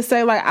say that to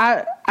say, like,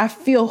 I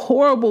feel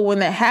horrible when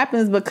that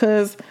happens,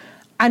 because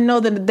I know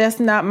that that's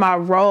not my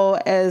role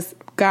as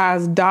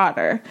God's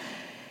daughter.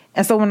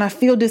 And so when I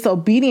feel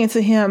disobedient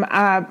to him,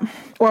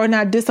 or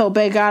not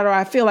disobey God, or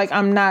I feel like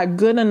I'm not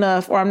good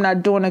enough, or I'm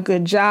not doing a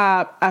good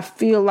job, I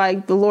feel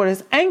like the Lord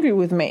is angry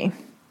with me.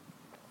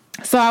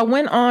 So I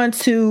went on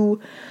to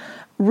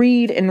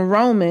read in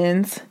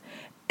Romans,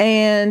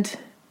 and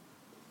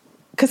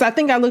because I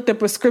think I looked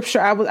up a scripture,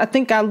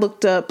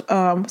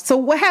 so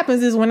what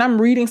happens is when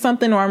I'm reading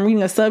something or I'm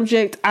reading a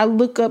subject, I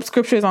look up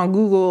scriptures on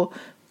Google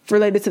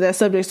related to that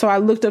subject. So I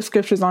looked up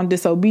scriptures on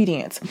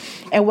disobedience.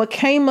 And what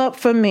came up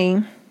for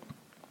me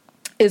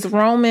is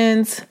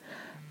Romans,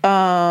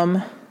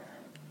 let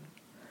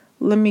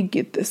me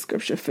get this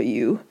scripture for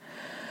you.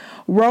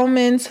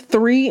 Romans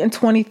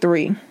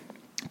 3:23.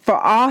 For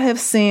all have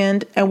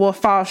sinned and will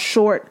fall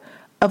short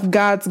of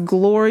God's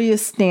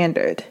glorious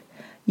standard.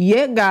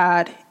 Yet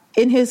God,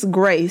 in his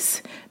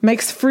grace,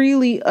 makes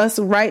freely us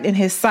right in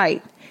his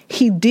sight.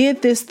 He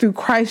did this through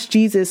Christ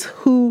Jesus,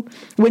 who,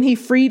 when he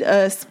freed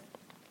us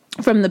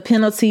from the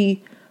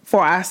penalty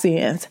for our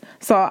sins.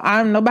 So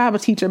I'm no Bible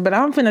teacher, but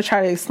I'm going to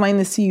try to explain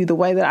this to you the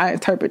way that I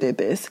interpreted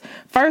this.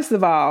 First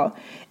of all,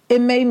 it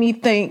made me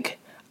think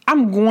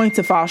I'm going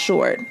to fall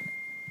short.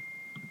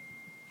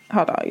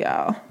 Hold on,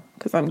 y'all,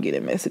 because I'm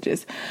getting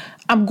messages.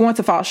 I'm going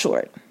to fall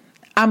short.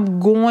 I'm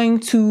going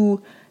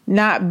to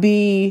not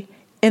be,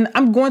 and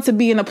I'm going to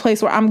be in a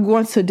place where I'm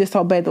going to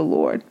disobey the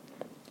Lord.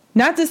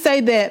 Not to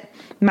say that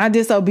my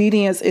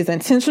disobedience is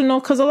intentional,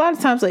 because a lot of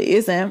times it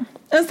isn't.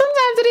 And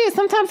sometimes it is.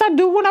 Sometimes I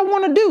do what I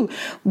want to do.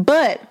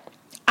 But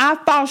I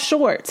fall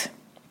short.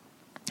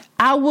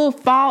 I will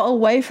fall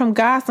away from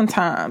God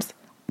sometimes.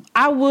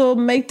 I will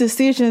make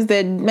decisions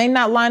that may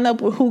not line up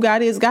with who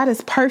God is. God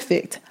is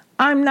perfect.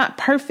 I'm not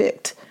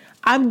perfect.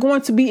 I'm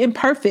going to be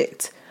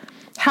imperfect.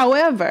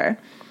 However,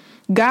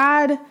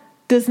 God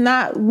does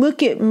not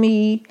look at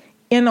me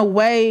in a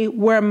way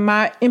where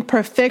my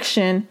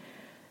imperfection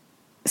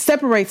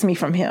separates me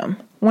from him.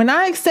 When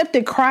I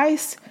accepted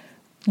Christ,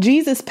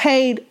 Jesus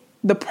paid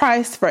the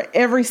price for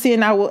every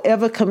sin I will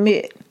ever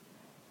commit.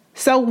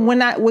 So when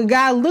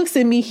God looks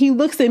at me, he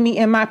looks at me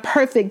in my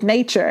perfect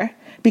nature,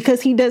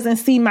 because he doesn't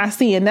see my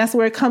sin. That's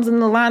where it comes in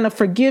the line of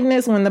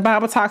forgiveness. When the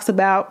Bible talks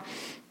about,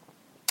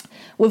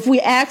 if we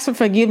ask for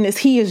forgiveness,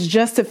 he is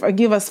just to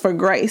forgive us for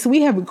grace.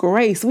 We have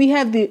grace. We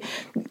have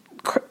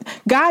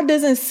God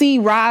doesn't see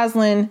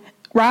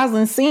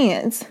Rosalind's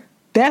sins.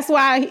 That's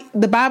why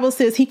the Bible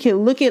says he can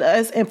look at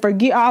us and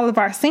forget all of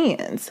our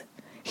sins.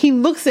 He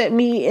looks at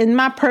me in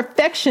my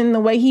perfection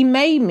the way he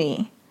made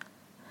me.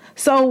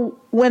 So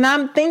when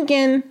I'm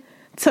thinking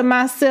to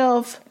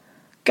myself,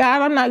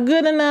 God, I'm not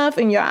good enough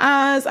in your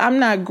eyes. I'm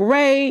not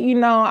great.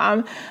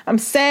 I'm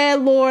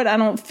sad, Lord. I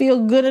don't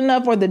feel good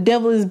enough, or the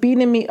devil is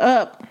beating me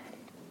up.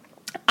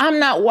 I'm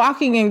not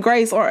walking in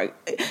grace, or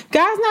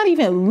God's not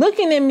even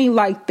looking at me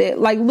like that,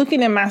 like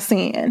looking at my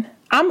sin.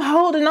 I'm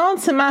holding on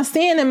to my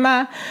sin and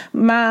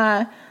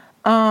my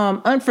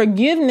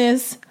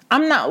unforgiveness.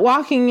 I'm not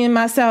walking in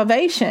my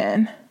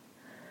salvation.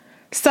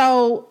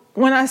 So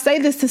when I say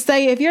this to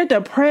say, if you're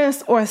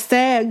depressed or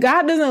sad,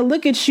 God doesn't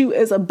look at you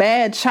as a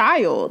bad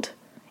child.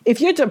 If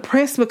you're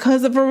depressed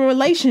because of a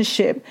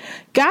relationship,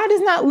 God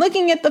is not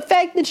looking at the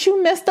fact that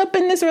you messed up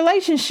in this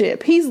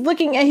relationship. He's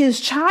looking at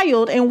his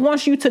child and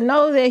wants you to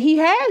know that he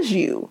has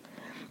you.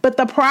 But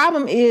the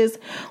problem is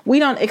we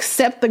don't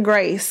accept the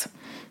grace.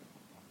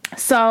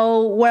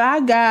 So what I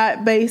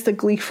got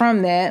basically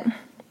from that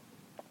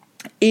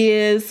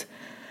is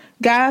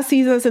God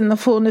sees us in the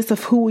fullness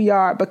of who we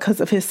are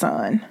because of his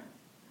son.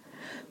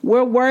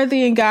 We're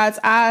worthy in God's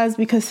eyes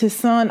because his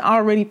son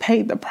already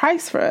paid the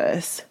price for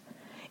us.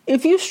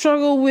 If you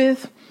struggle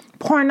with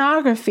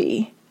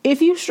pornography,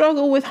 if you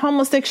struggle with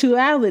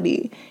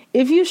homosexuality,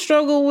 if you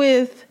struggle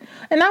with,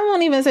 and I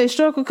won't even say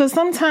struggle, because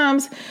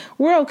sometimes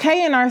we're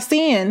okay in our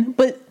sin,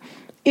 but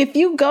if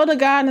you go to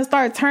God and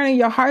start turning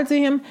your heart to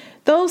him,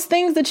 those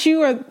things that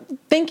you are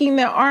thinking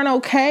that aren't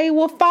okay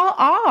will fall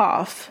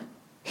off.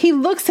 He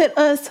looks at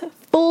us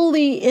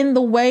fully in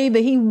the way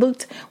that he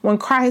looked when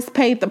Christ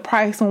paid the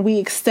price, when we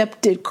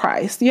accepted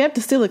Christ. You have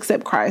to still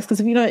accept Christ, because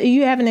if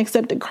you haven't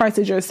accepted Christ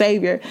as your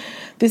savior,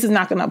 this is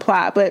not going to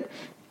apply. But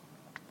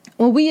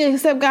when we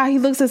accept God, he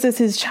looks at us as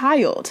his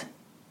child,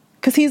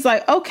 because he's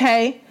like,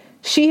 okay,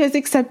 she has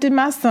accepted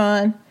my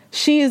son.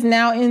 she is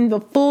now in the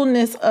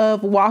fullness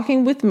of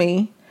walking with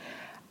me.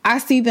 I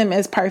see them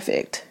as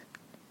perfect.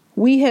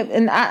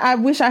 I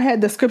wish I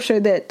had the scripture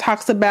that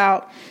talks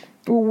about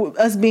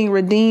us being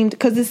redeemed,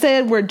 because it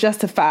said we're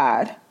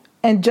justified.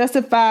 And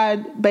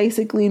justified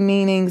basically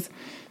meanings,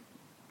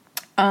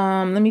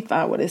 let me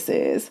find what it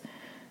says.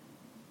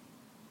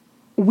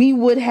 We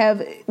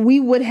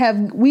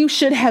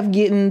should have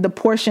gotten the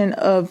portion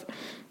of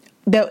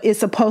that is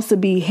supposed to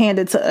be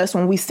handed to us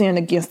when we sin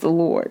against the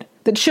Lord.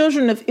 The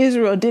children of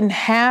Israel didn't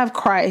have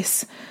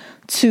Christ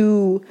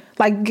to,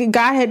 like,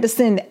 God had to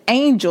send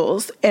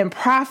angels and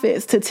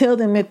prophets to tell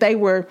them that they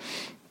were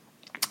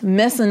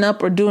messing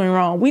up or doing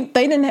wrong. We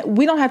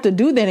don't have to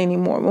do that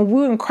anymore.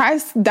 When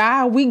Christ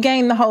died, we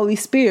gained the Holy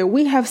Spirit.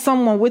 We have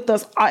someone with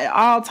us at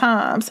all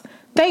times.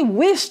 They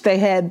wish they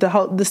had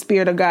the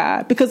Spirit of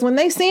God, because when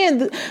they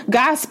sinned,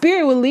 God's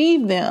Spirit would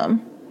leave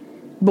them.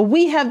 But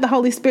we have the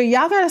Holy Spirit.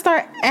 Y'all got to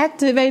start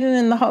activating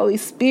in the Holy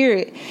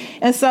Spirit.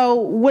 And so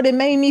what it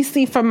made me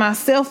see for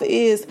myself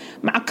is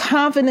my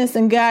confidence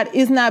in God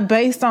is not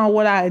based on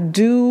what I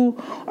do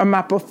or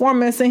my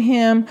performance in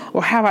Him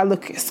or how I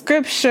look at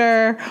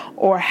scripture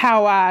or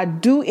how I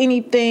do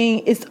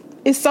anything.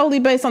 It's solely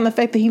based on the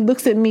fact that He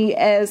looks at me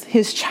as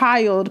His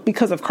child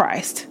because of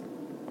Christ.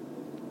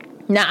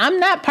 Now, I'm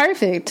not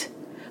perfect,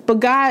 but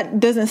God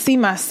doesn't see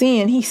my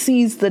sin. He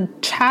sees the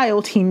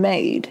child He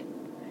made.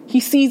 He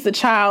sees the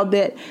child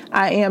that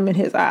I am in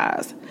His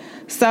eyes.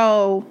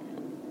 So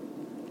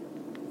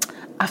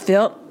I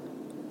felt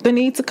the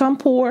need to come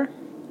pour.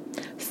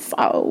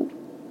 So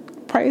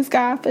praise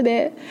God for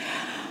that.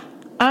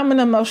 I'm an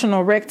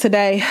emotional wreck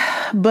today,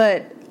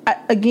 but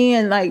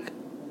again,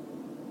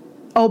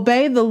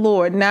 obey the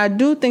Lord. Now, I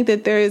do think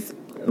that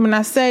when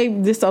I say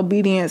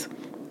disobedience,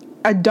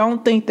 I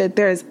don't think that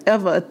there's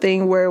ever a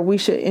thing where we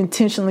should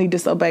intentionally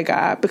disobey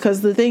God, because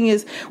the thing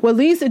is, what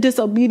leads to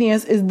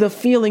disobedience is the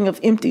feeling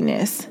of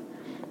emptiness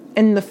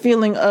and the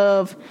feeling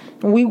of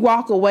we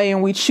walk away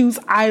and we choose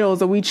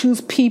idols or we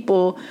choose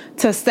people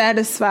to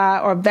satisfy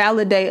or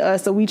validate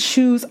us, or we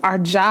choose our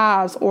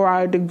jobs or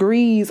our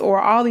degrees or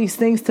all these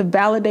things to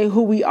validate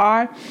who we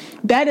are.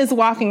 That is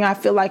walking, I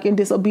feel like, in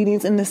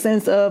disobedience, in the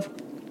sense of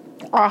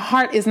our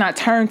heart is not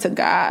turned to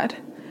God.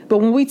 But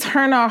when we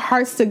turn our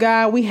hearts to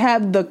God, we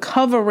have the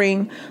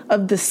covering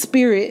of the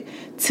Spirit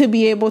to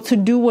be able to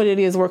do what it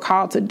is we're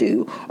called to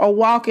do, or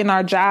walk in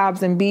our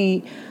jobs and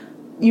be,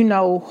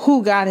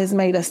 who God has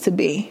made us to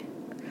be.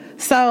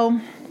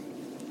 So,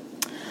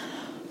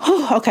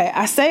 okay,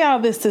 I say all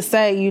this to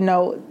say,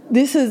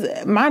 this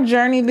is my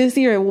journey this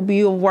year. It will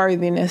be of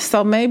worthiness.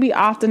 So maybe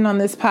often on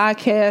this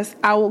podcast,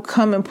 I will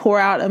come and pour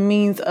out a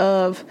means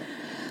of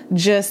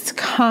just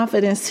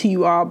confidence to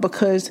you all,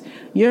 because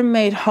you're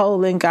made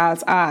whole in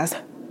God's eyes,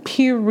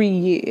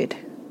 period.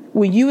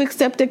 When you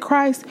accepted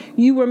Christ,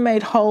 you were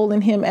made whole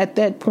in Him at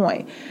that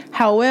point.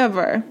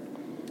 However,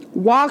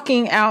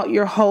 walking out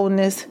your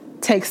wholeness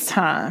takes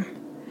time.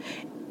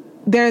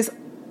 There's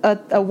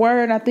a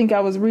word I think I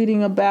was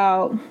reading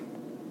about.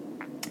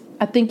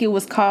 I think it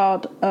was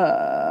called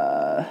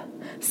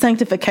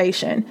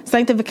sanctification.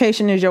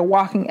 Sanctification is your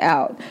walking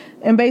out.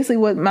 And basically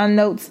what my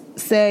notes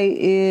say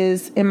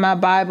is, in my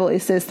Bible,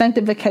 it says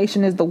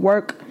sanctification is the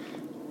work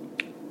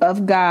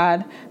of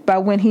God by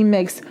when He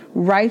makes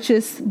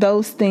righteous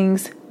those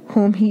things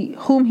whom he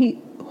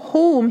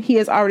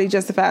has already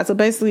justified. So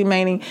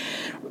basically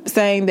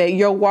saying that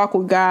your walk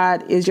with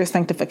God is your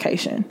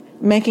sanctification,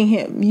 making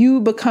Him,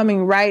 you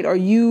becoming right, or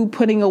you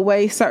putting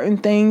away certain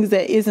things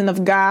that isn't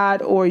of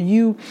God, or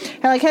you,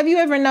 have you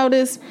ever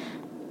noticed,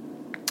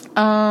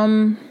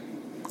 I'm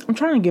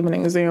trying to give an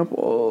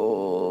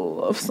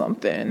example of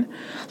something.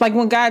 Like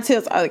when God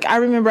tells, I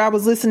remember I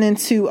was listening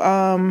to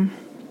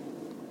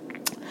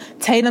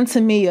Tatum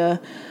Temia.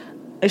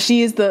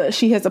 She has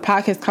a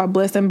podcast called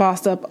Blessed and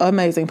Bossed Up,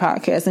 amazing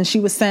podcast. And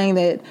she was saying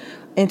that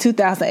in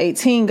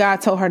 2018, God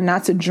told her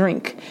not to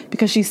drink,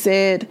 because she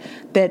said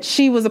that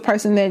she was a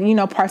person that,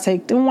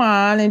 partaked in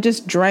wine and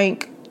just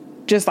drank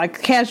just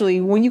like casually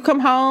when you come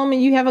home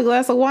and you have a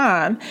glass of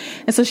wine.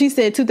 And so she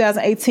said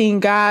 2018,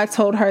 God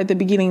told her at the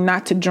beginning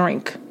not to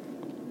drink.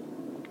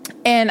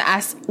 And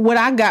what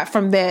I got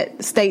from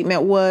that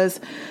statement was,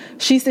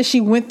 she said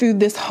she went through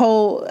this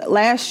whole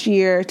last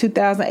year,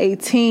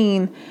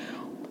 2018,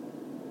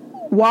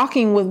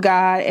 walking with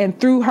God. And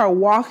through her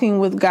walking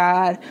with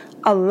God,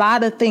 a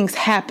lot of things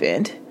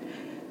happened.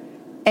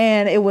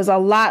 And it was a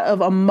lot of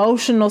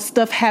emotional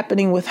stuff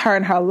happening with her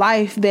in her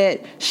life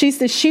that she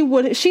said she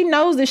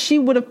knows that she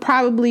would have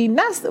probably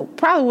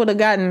would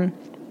have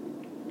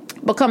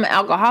become an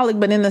alcoholic,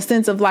 but in the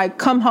sense of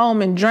come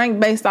home and drank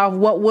based off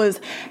what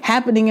was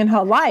happening in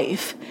her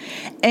life.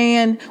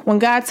 And when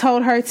God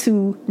told her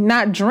to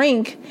not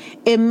drink,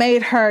 it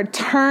made her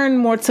turn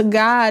more to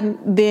God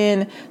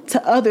than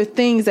to other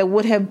things that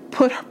would have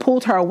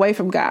pulled her away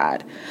from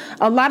God.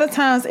 A lot of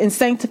times in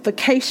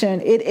sanctification,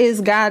 it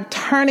is God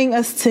turning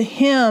us to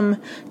Him,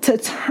 to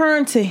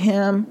turn to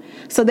Him,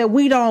 so that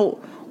we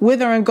don't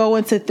wither and go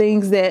into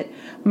things that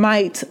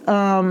might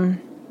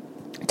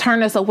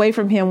turn us away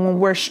from him when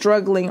we're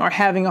struggling or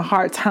having a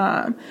hard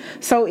time.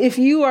 So if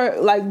you are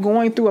like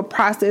going through a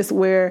process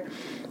where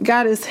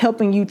God is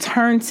helping you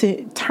turn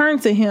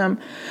to him,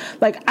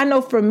 like I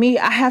know for me,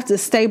 I have to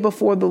stay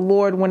before the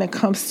Lord when it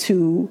comes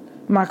to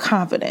my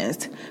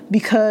confidence,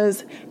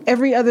 because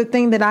every other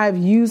thing that I've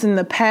used in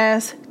the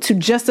past to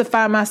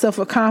justify myself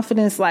with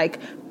confidence, like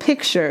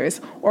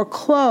pictures or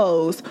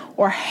clothes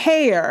or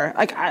hair,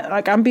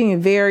 I'm being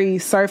very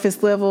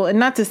surface level, and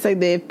not to say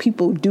that if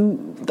people do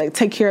like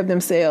take care of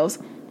themselves,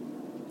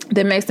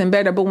 that makes them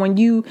better. But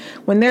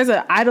when there's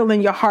an idol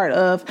in your heart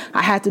of,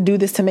 I have to do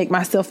this to make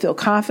myself feel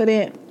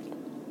confident,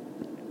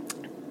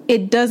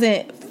 it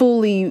doesn't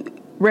fully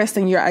rest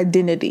in your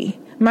identity.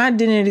 My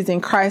identity is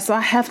in Christ, so I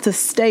have to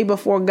stay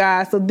before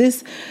God. So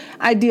this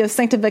idea of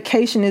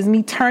sanctification is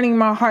me turning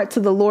my heart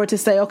to the Lord to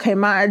say, okay,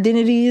 my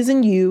identity is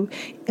in you.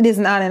 It is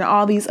not in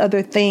all these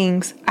other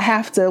things. I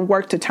have to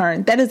work to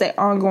turn. That is an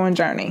ongoing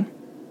journey.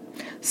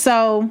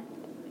 So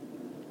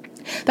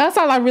that's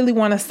all I really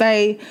want to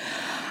say.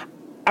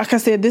 Like I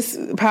said, this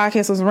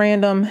podcast was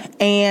random.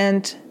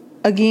 And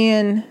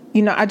again,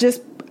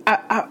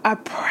 I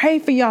pray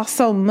for y'all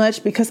so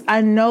much, because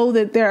I know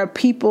that there are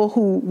people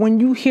who, when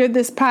you hear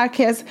this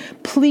podcast,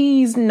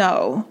 please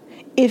know,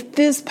 if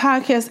this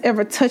podcast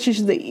ever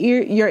touches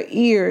your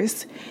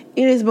ears,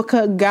 it is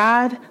because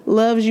God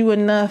loves you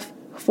enough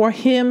for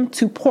him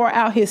to pour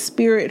out his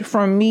spirit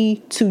from me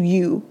to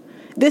you.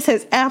 This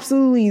has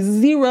absolutely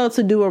zero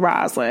to do with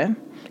Rosalind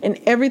and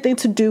everything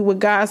to do with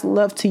God's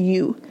love to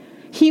you.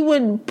 He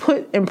wouldn't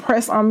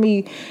impress on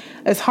me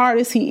as hard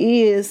as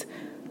he is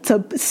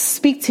to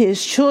speak to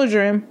his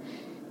children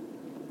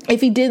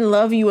if he didn't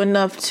love you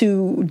enough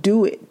to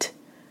do it.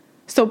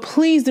 So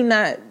please do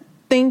not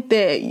think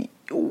that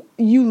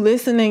you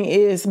listening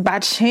is by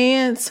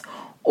chance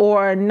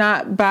or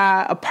not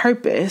by a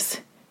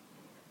purpose.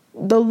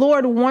 The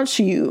Lord wants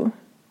you.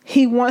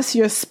 He wants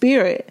your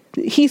spirit.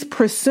 He's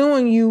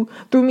pursuing you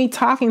through me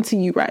talking to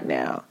you right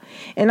now.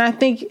 And I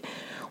think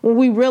when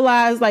we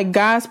realize like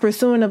God's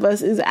pursuing of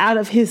us is out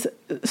of his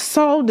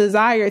sole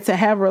desire to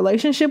have a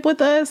relationship with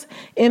us,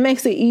 it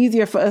makes it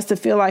easier for us to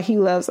feel like he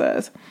loves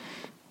us.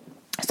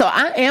 So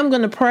I am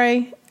going to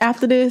pray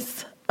after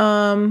this.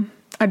 I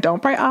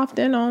don't pray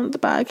often on the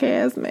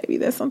podcast. Maybe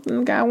that's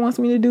something God wants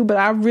me to do, but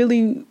I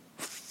really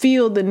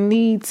feel the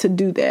need to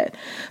do that.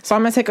 So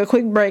I'm going to take a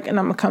quick break and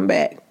I'm going to come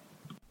back.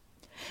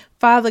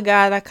 Father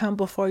God, I come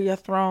before your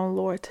throne,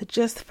 Lord, to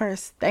just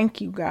first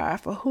thank you, God,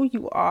 for who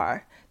you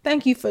are.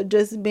 Thank you for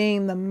just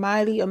being the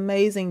mighty,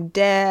 amazing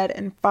dad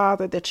and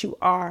father that you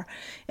are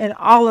in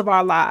all of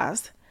our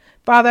lives.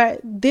 Father,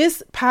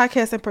 this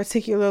podcast in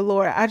particular,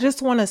 Lord, I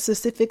just want to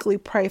specifically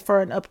pray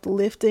for an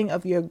uplifting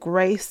of your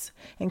grace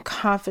and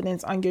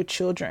confidence on your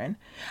children.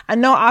 I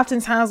know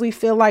oftentimes we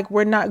feel like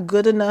we're not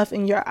good enough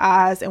in your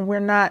eyes, and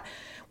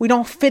we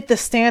don't fit the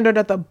standard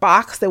of the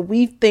box that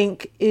we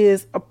think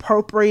is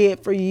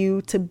appropriate for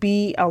you to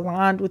be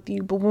aligned with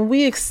you. But when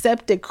we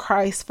accepted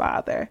Christ,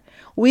 Father,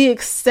 we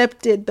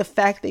accepted the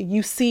fact that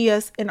you see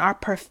us in our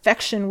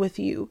perfection with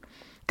you.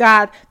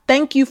 God,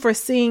 thank you for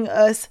seeing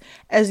us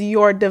as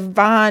your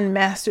divine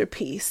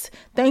masterpiece.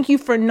 Thank you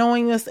for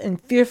knowing us and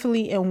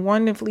fearfully and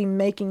wonderfully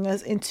making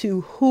us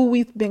into who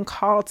we've been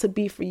called to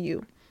be for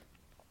you.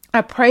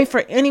 I pray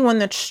for anyone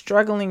that's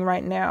struggling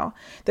right now,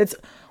 that's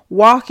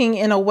walking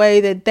in a way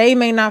that they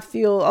may not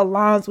feel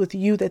aligns with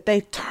you, that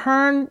they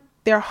turn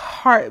their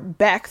heart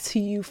back to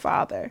you,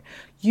 Father.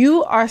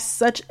 You are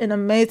such an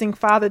amazing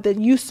Father that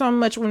you so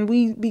much, when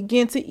we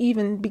begin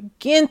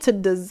to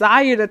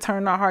desire to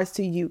turn our hearts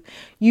to you,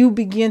 you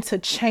begin to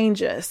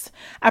change us.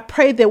 I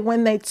pray that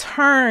when they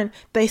turn,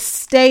 they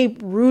stay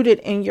rooted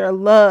in your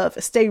love,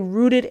 stay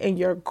rooted in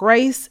your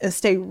grace, and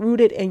stay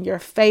rooted in your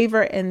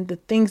favor and the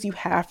things you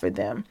have for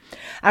them.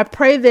 I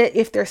pray that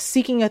if they're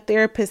seeking a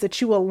therapist, that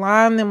you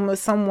align them with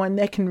someone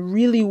that can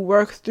really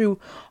work through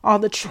all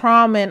the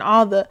trauma and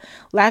all the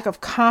lack of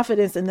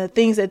confidence and the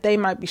things that they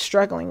might be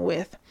struggling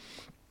with.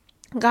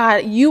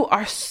 God, you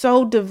are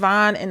so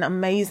divine and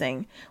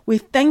amazing. We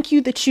thank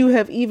you that you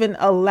have even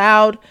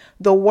allowed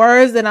the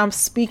words that I'm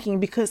speaking,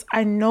 because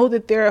I know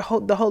that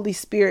the Holy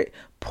Spirit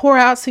pour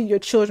out to your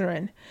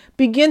children.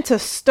 Begin to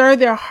stir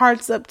their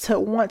hearts up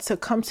to want to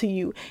come to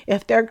you.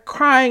 If they're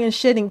crying and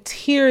shedding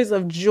tears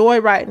of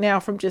joy right now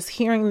from just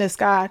hearing this,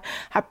 God,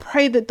 I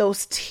pray that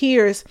those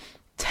tears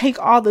take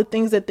all the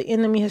things that the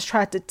enemy has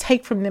tried to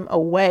take from them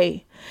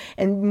away,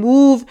 and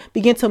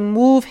begin to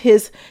move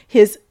his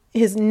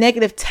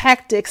negative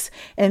tactics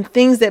and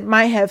things that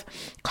might have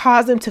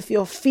caused them to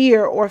feel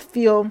fear or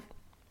feel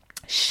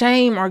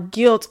shame or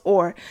guilt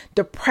or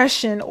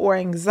depression or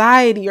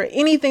anxiety or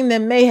anything that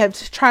may have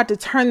tried to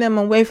turn them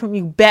away from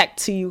you back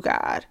to you,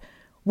 God.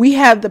 We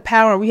have the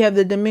power, we have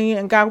the dominion,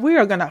 and God, we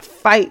are going to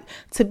fight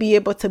to be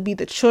able to be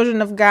the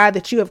children of God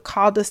that you have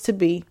called us to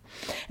be.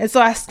 And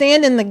so I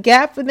stand in the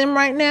gap for them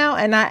right now,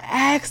 and I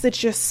ask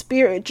that your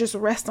spirit just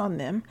rest on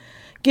them.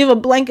 Give a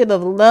blanket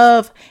of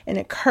love and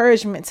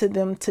encouragement to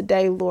them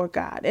today, Lord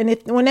God. And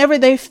whenever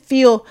they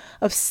feel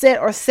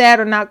upset or sad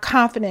or not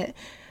confident,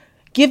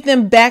 Give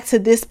them back to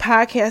this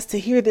podcast to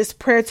hear this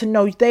prayer, to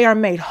know they are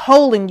made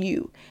whole in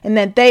you and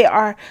that they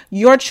are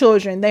your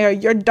children. They are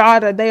your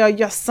daughter. They are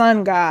your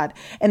son, God,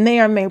 and they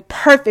are made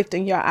perfect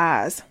in your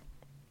eyes.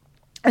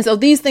 And so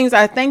these things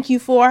I thank you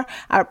for.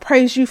 I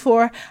praise you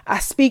for. I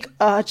speak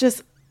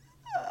just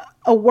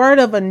a word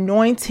of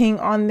anointing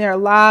on their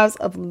lives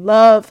of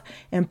love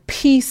and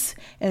peace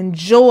and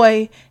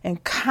joy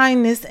and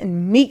kindness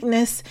and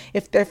meekness.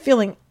 If they're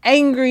feeling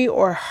angry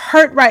or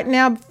hurt right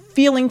now,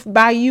 feeling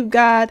by you,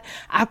 God,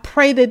 I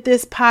pray that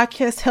this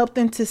podcast help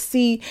them to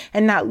see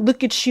and not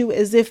look at you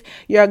as if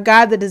you're a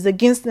God that is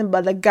against them,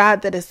 but a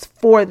God that is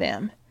for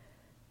them.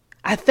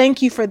 I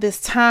thank you for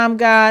this time,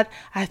 God.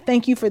 I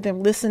thank you for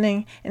them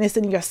listening. And it's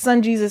in your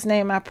son, Jesus'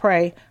 name I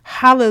pray.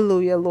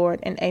 Hallelujah, Lord,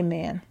 and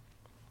amen.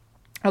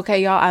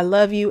 Okay, y'all, I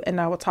love you, and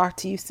I will talk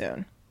to you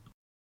soon.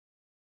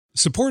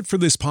 Support for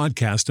this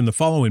podcast and the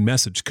following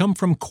message come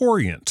from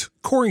Corient.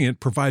 Corient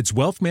provides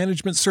wealth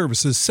management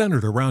services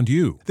centered around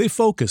you. They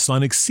focus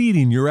on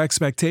exceeding your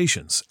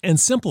expectations and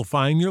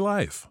simplifying your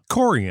life.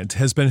 Corient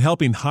has been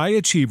helping high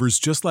achievers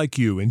just like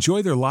you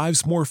enjoy their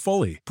lives more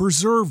fully,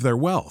 preserve their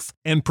wealth,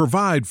 and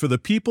provide for the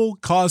people,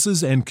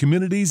 causes, and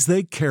communities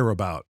they care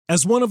about.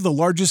 As one of the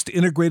largest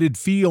integrated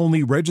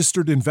fee-only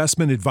registered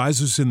investment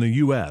advisors in the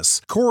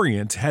U.S.,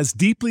 Corient has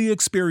deeply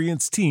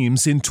experienced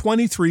teams in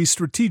 23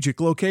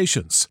 strategic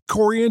locations.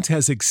 Corient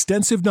has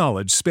extensive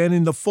knowledge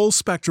spanning the full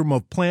spectrum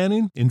of planning,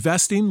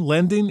 investing,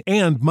 lending,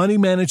 and money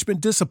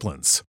management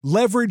disciplines.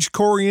 Leverage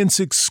Corient's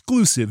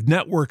exclusive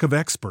network of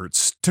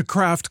experts to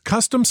craft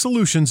custom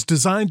solutions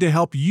designed to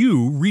help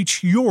you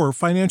reach your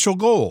financial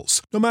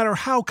goals, no matter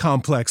how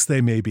complex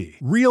they may be.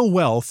 Real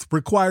wealth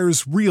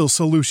requires real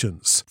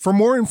solutions. For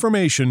more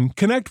information,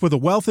 connect with a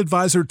wealth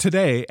advisor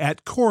today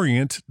at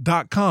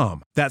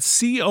Corient.com.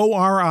 That's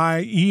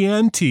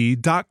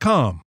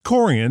Corient.com.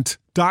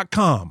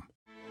 Corient.com.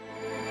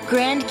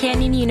 Grand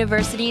Canyon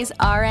University's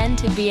RN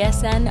to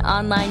BSN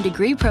online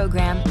degree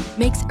program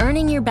makes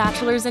earning your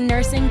bachelor's in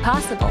nursing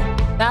possible.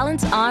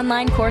 Balance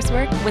online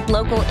coursework with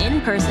local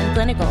in-person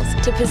clinicals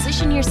to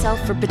position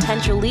yourself for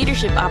potential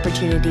leadership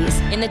opportunities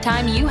in the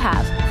time you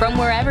have from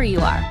wherever you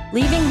are,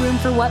 leaving room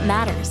for what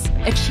matters.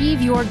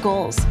 Achieve your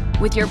goals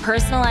with your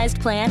personalized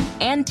plan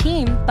and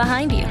team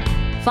behind you.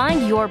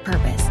 Find your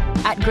purpose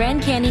at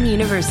Grand Canyon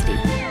University.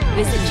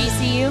 Visit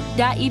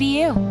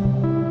gcu.edu.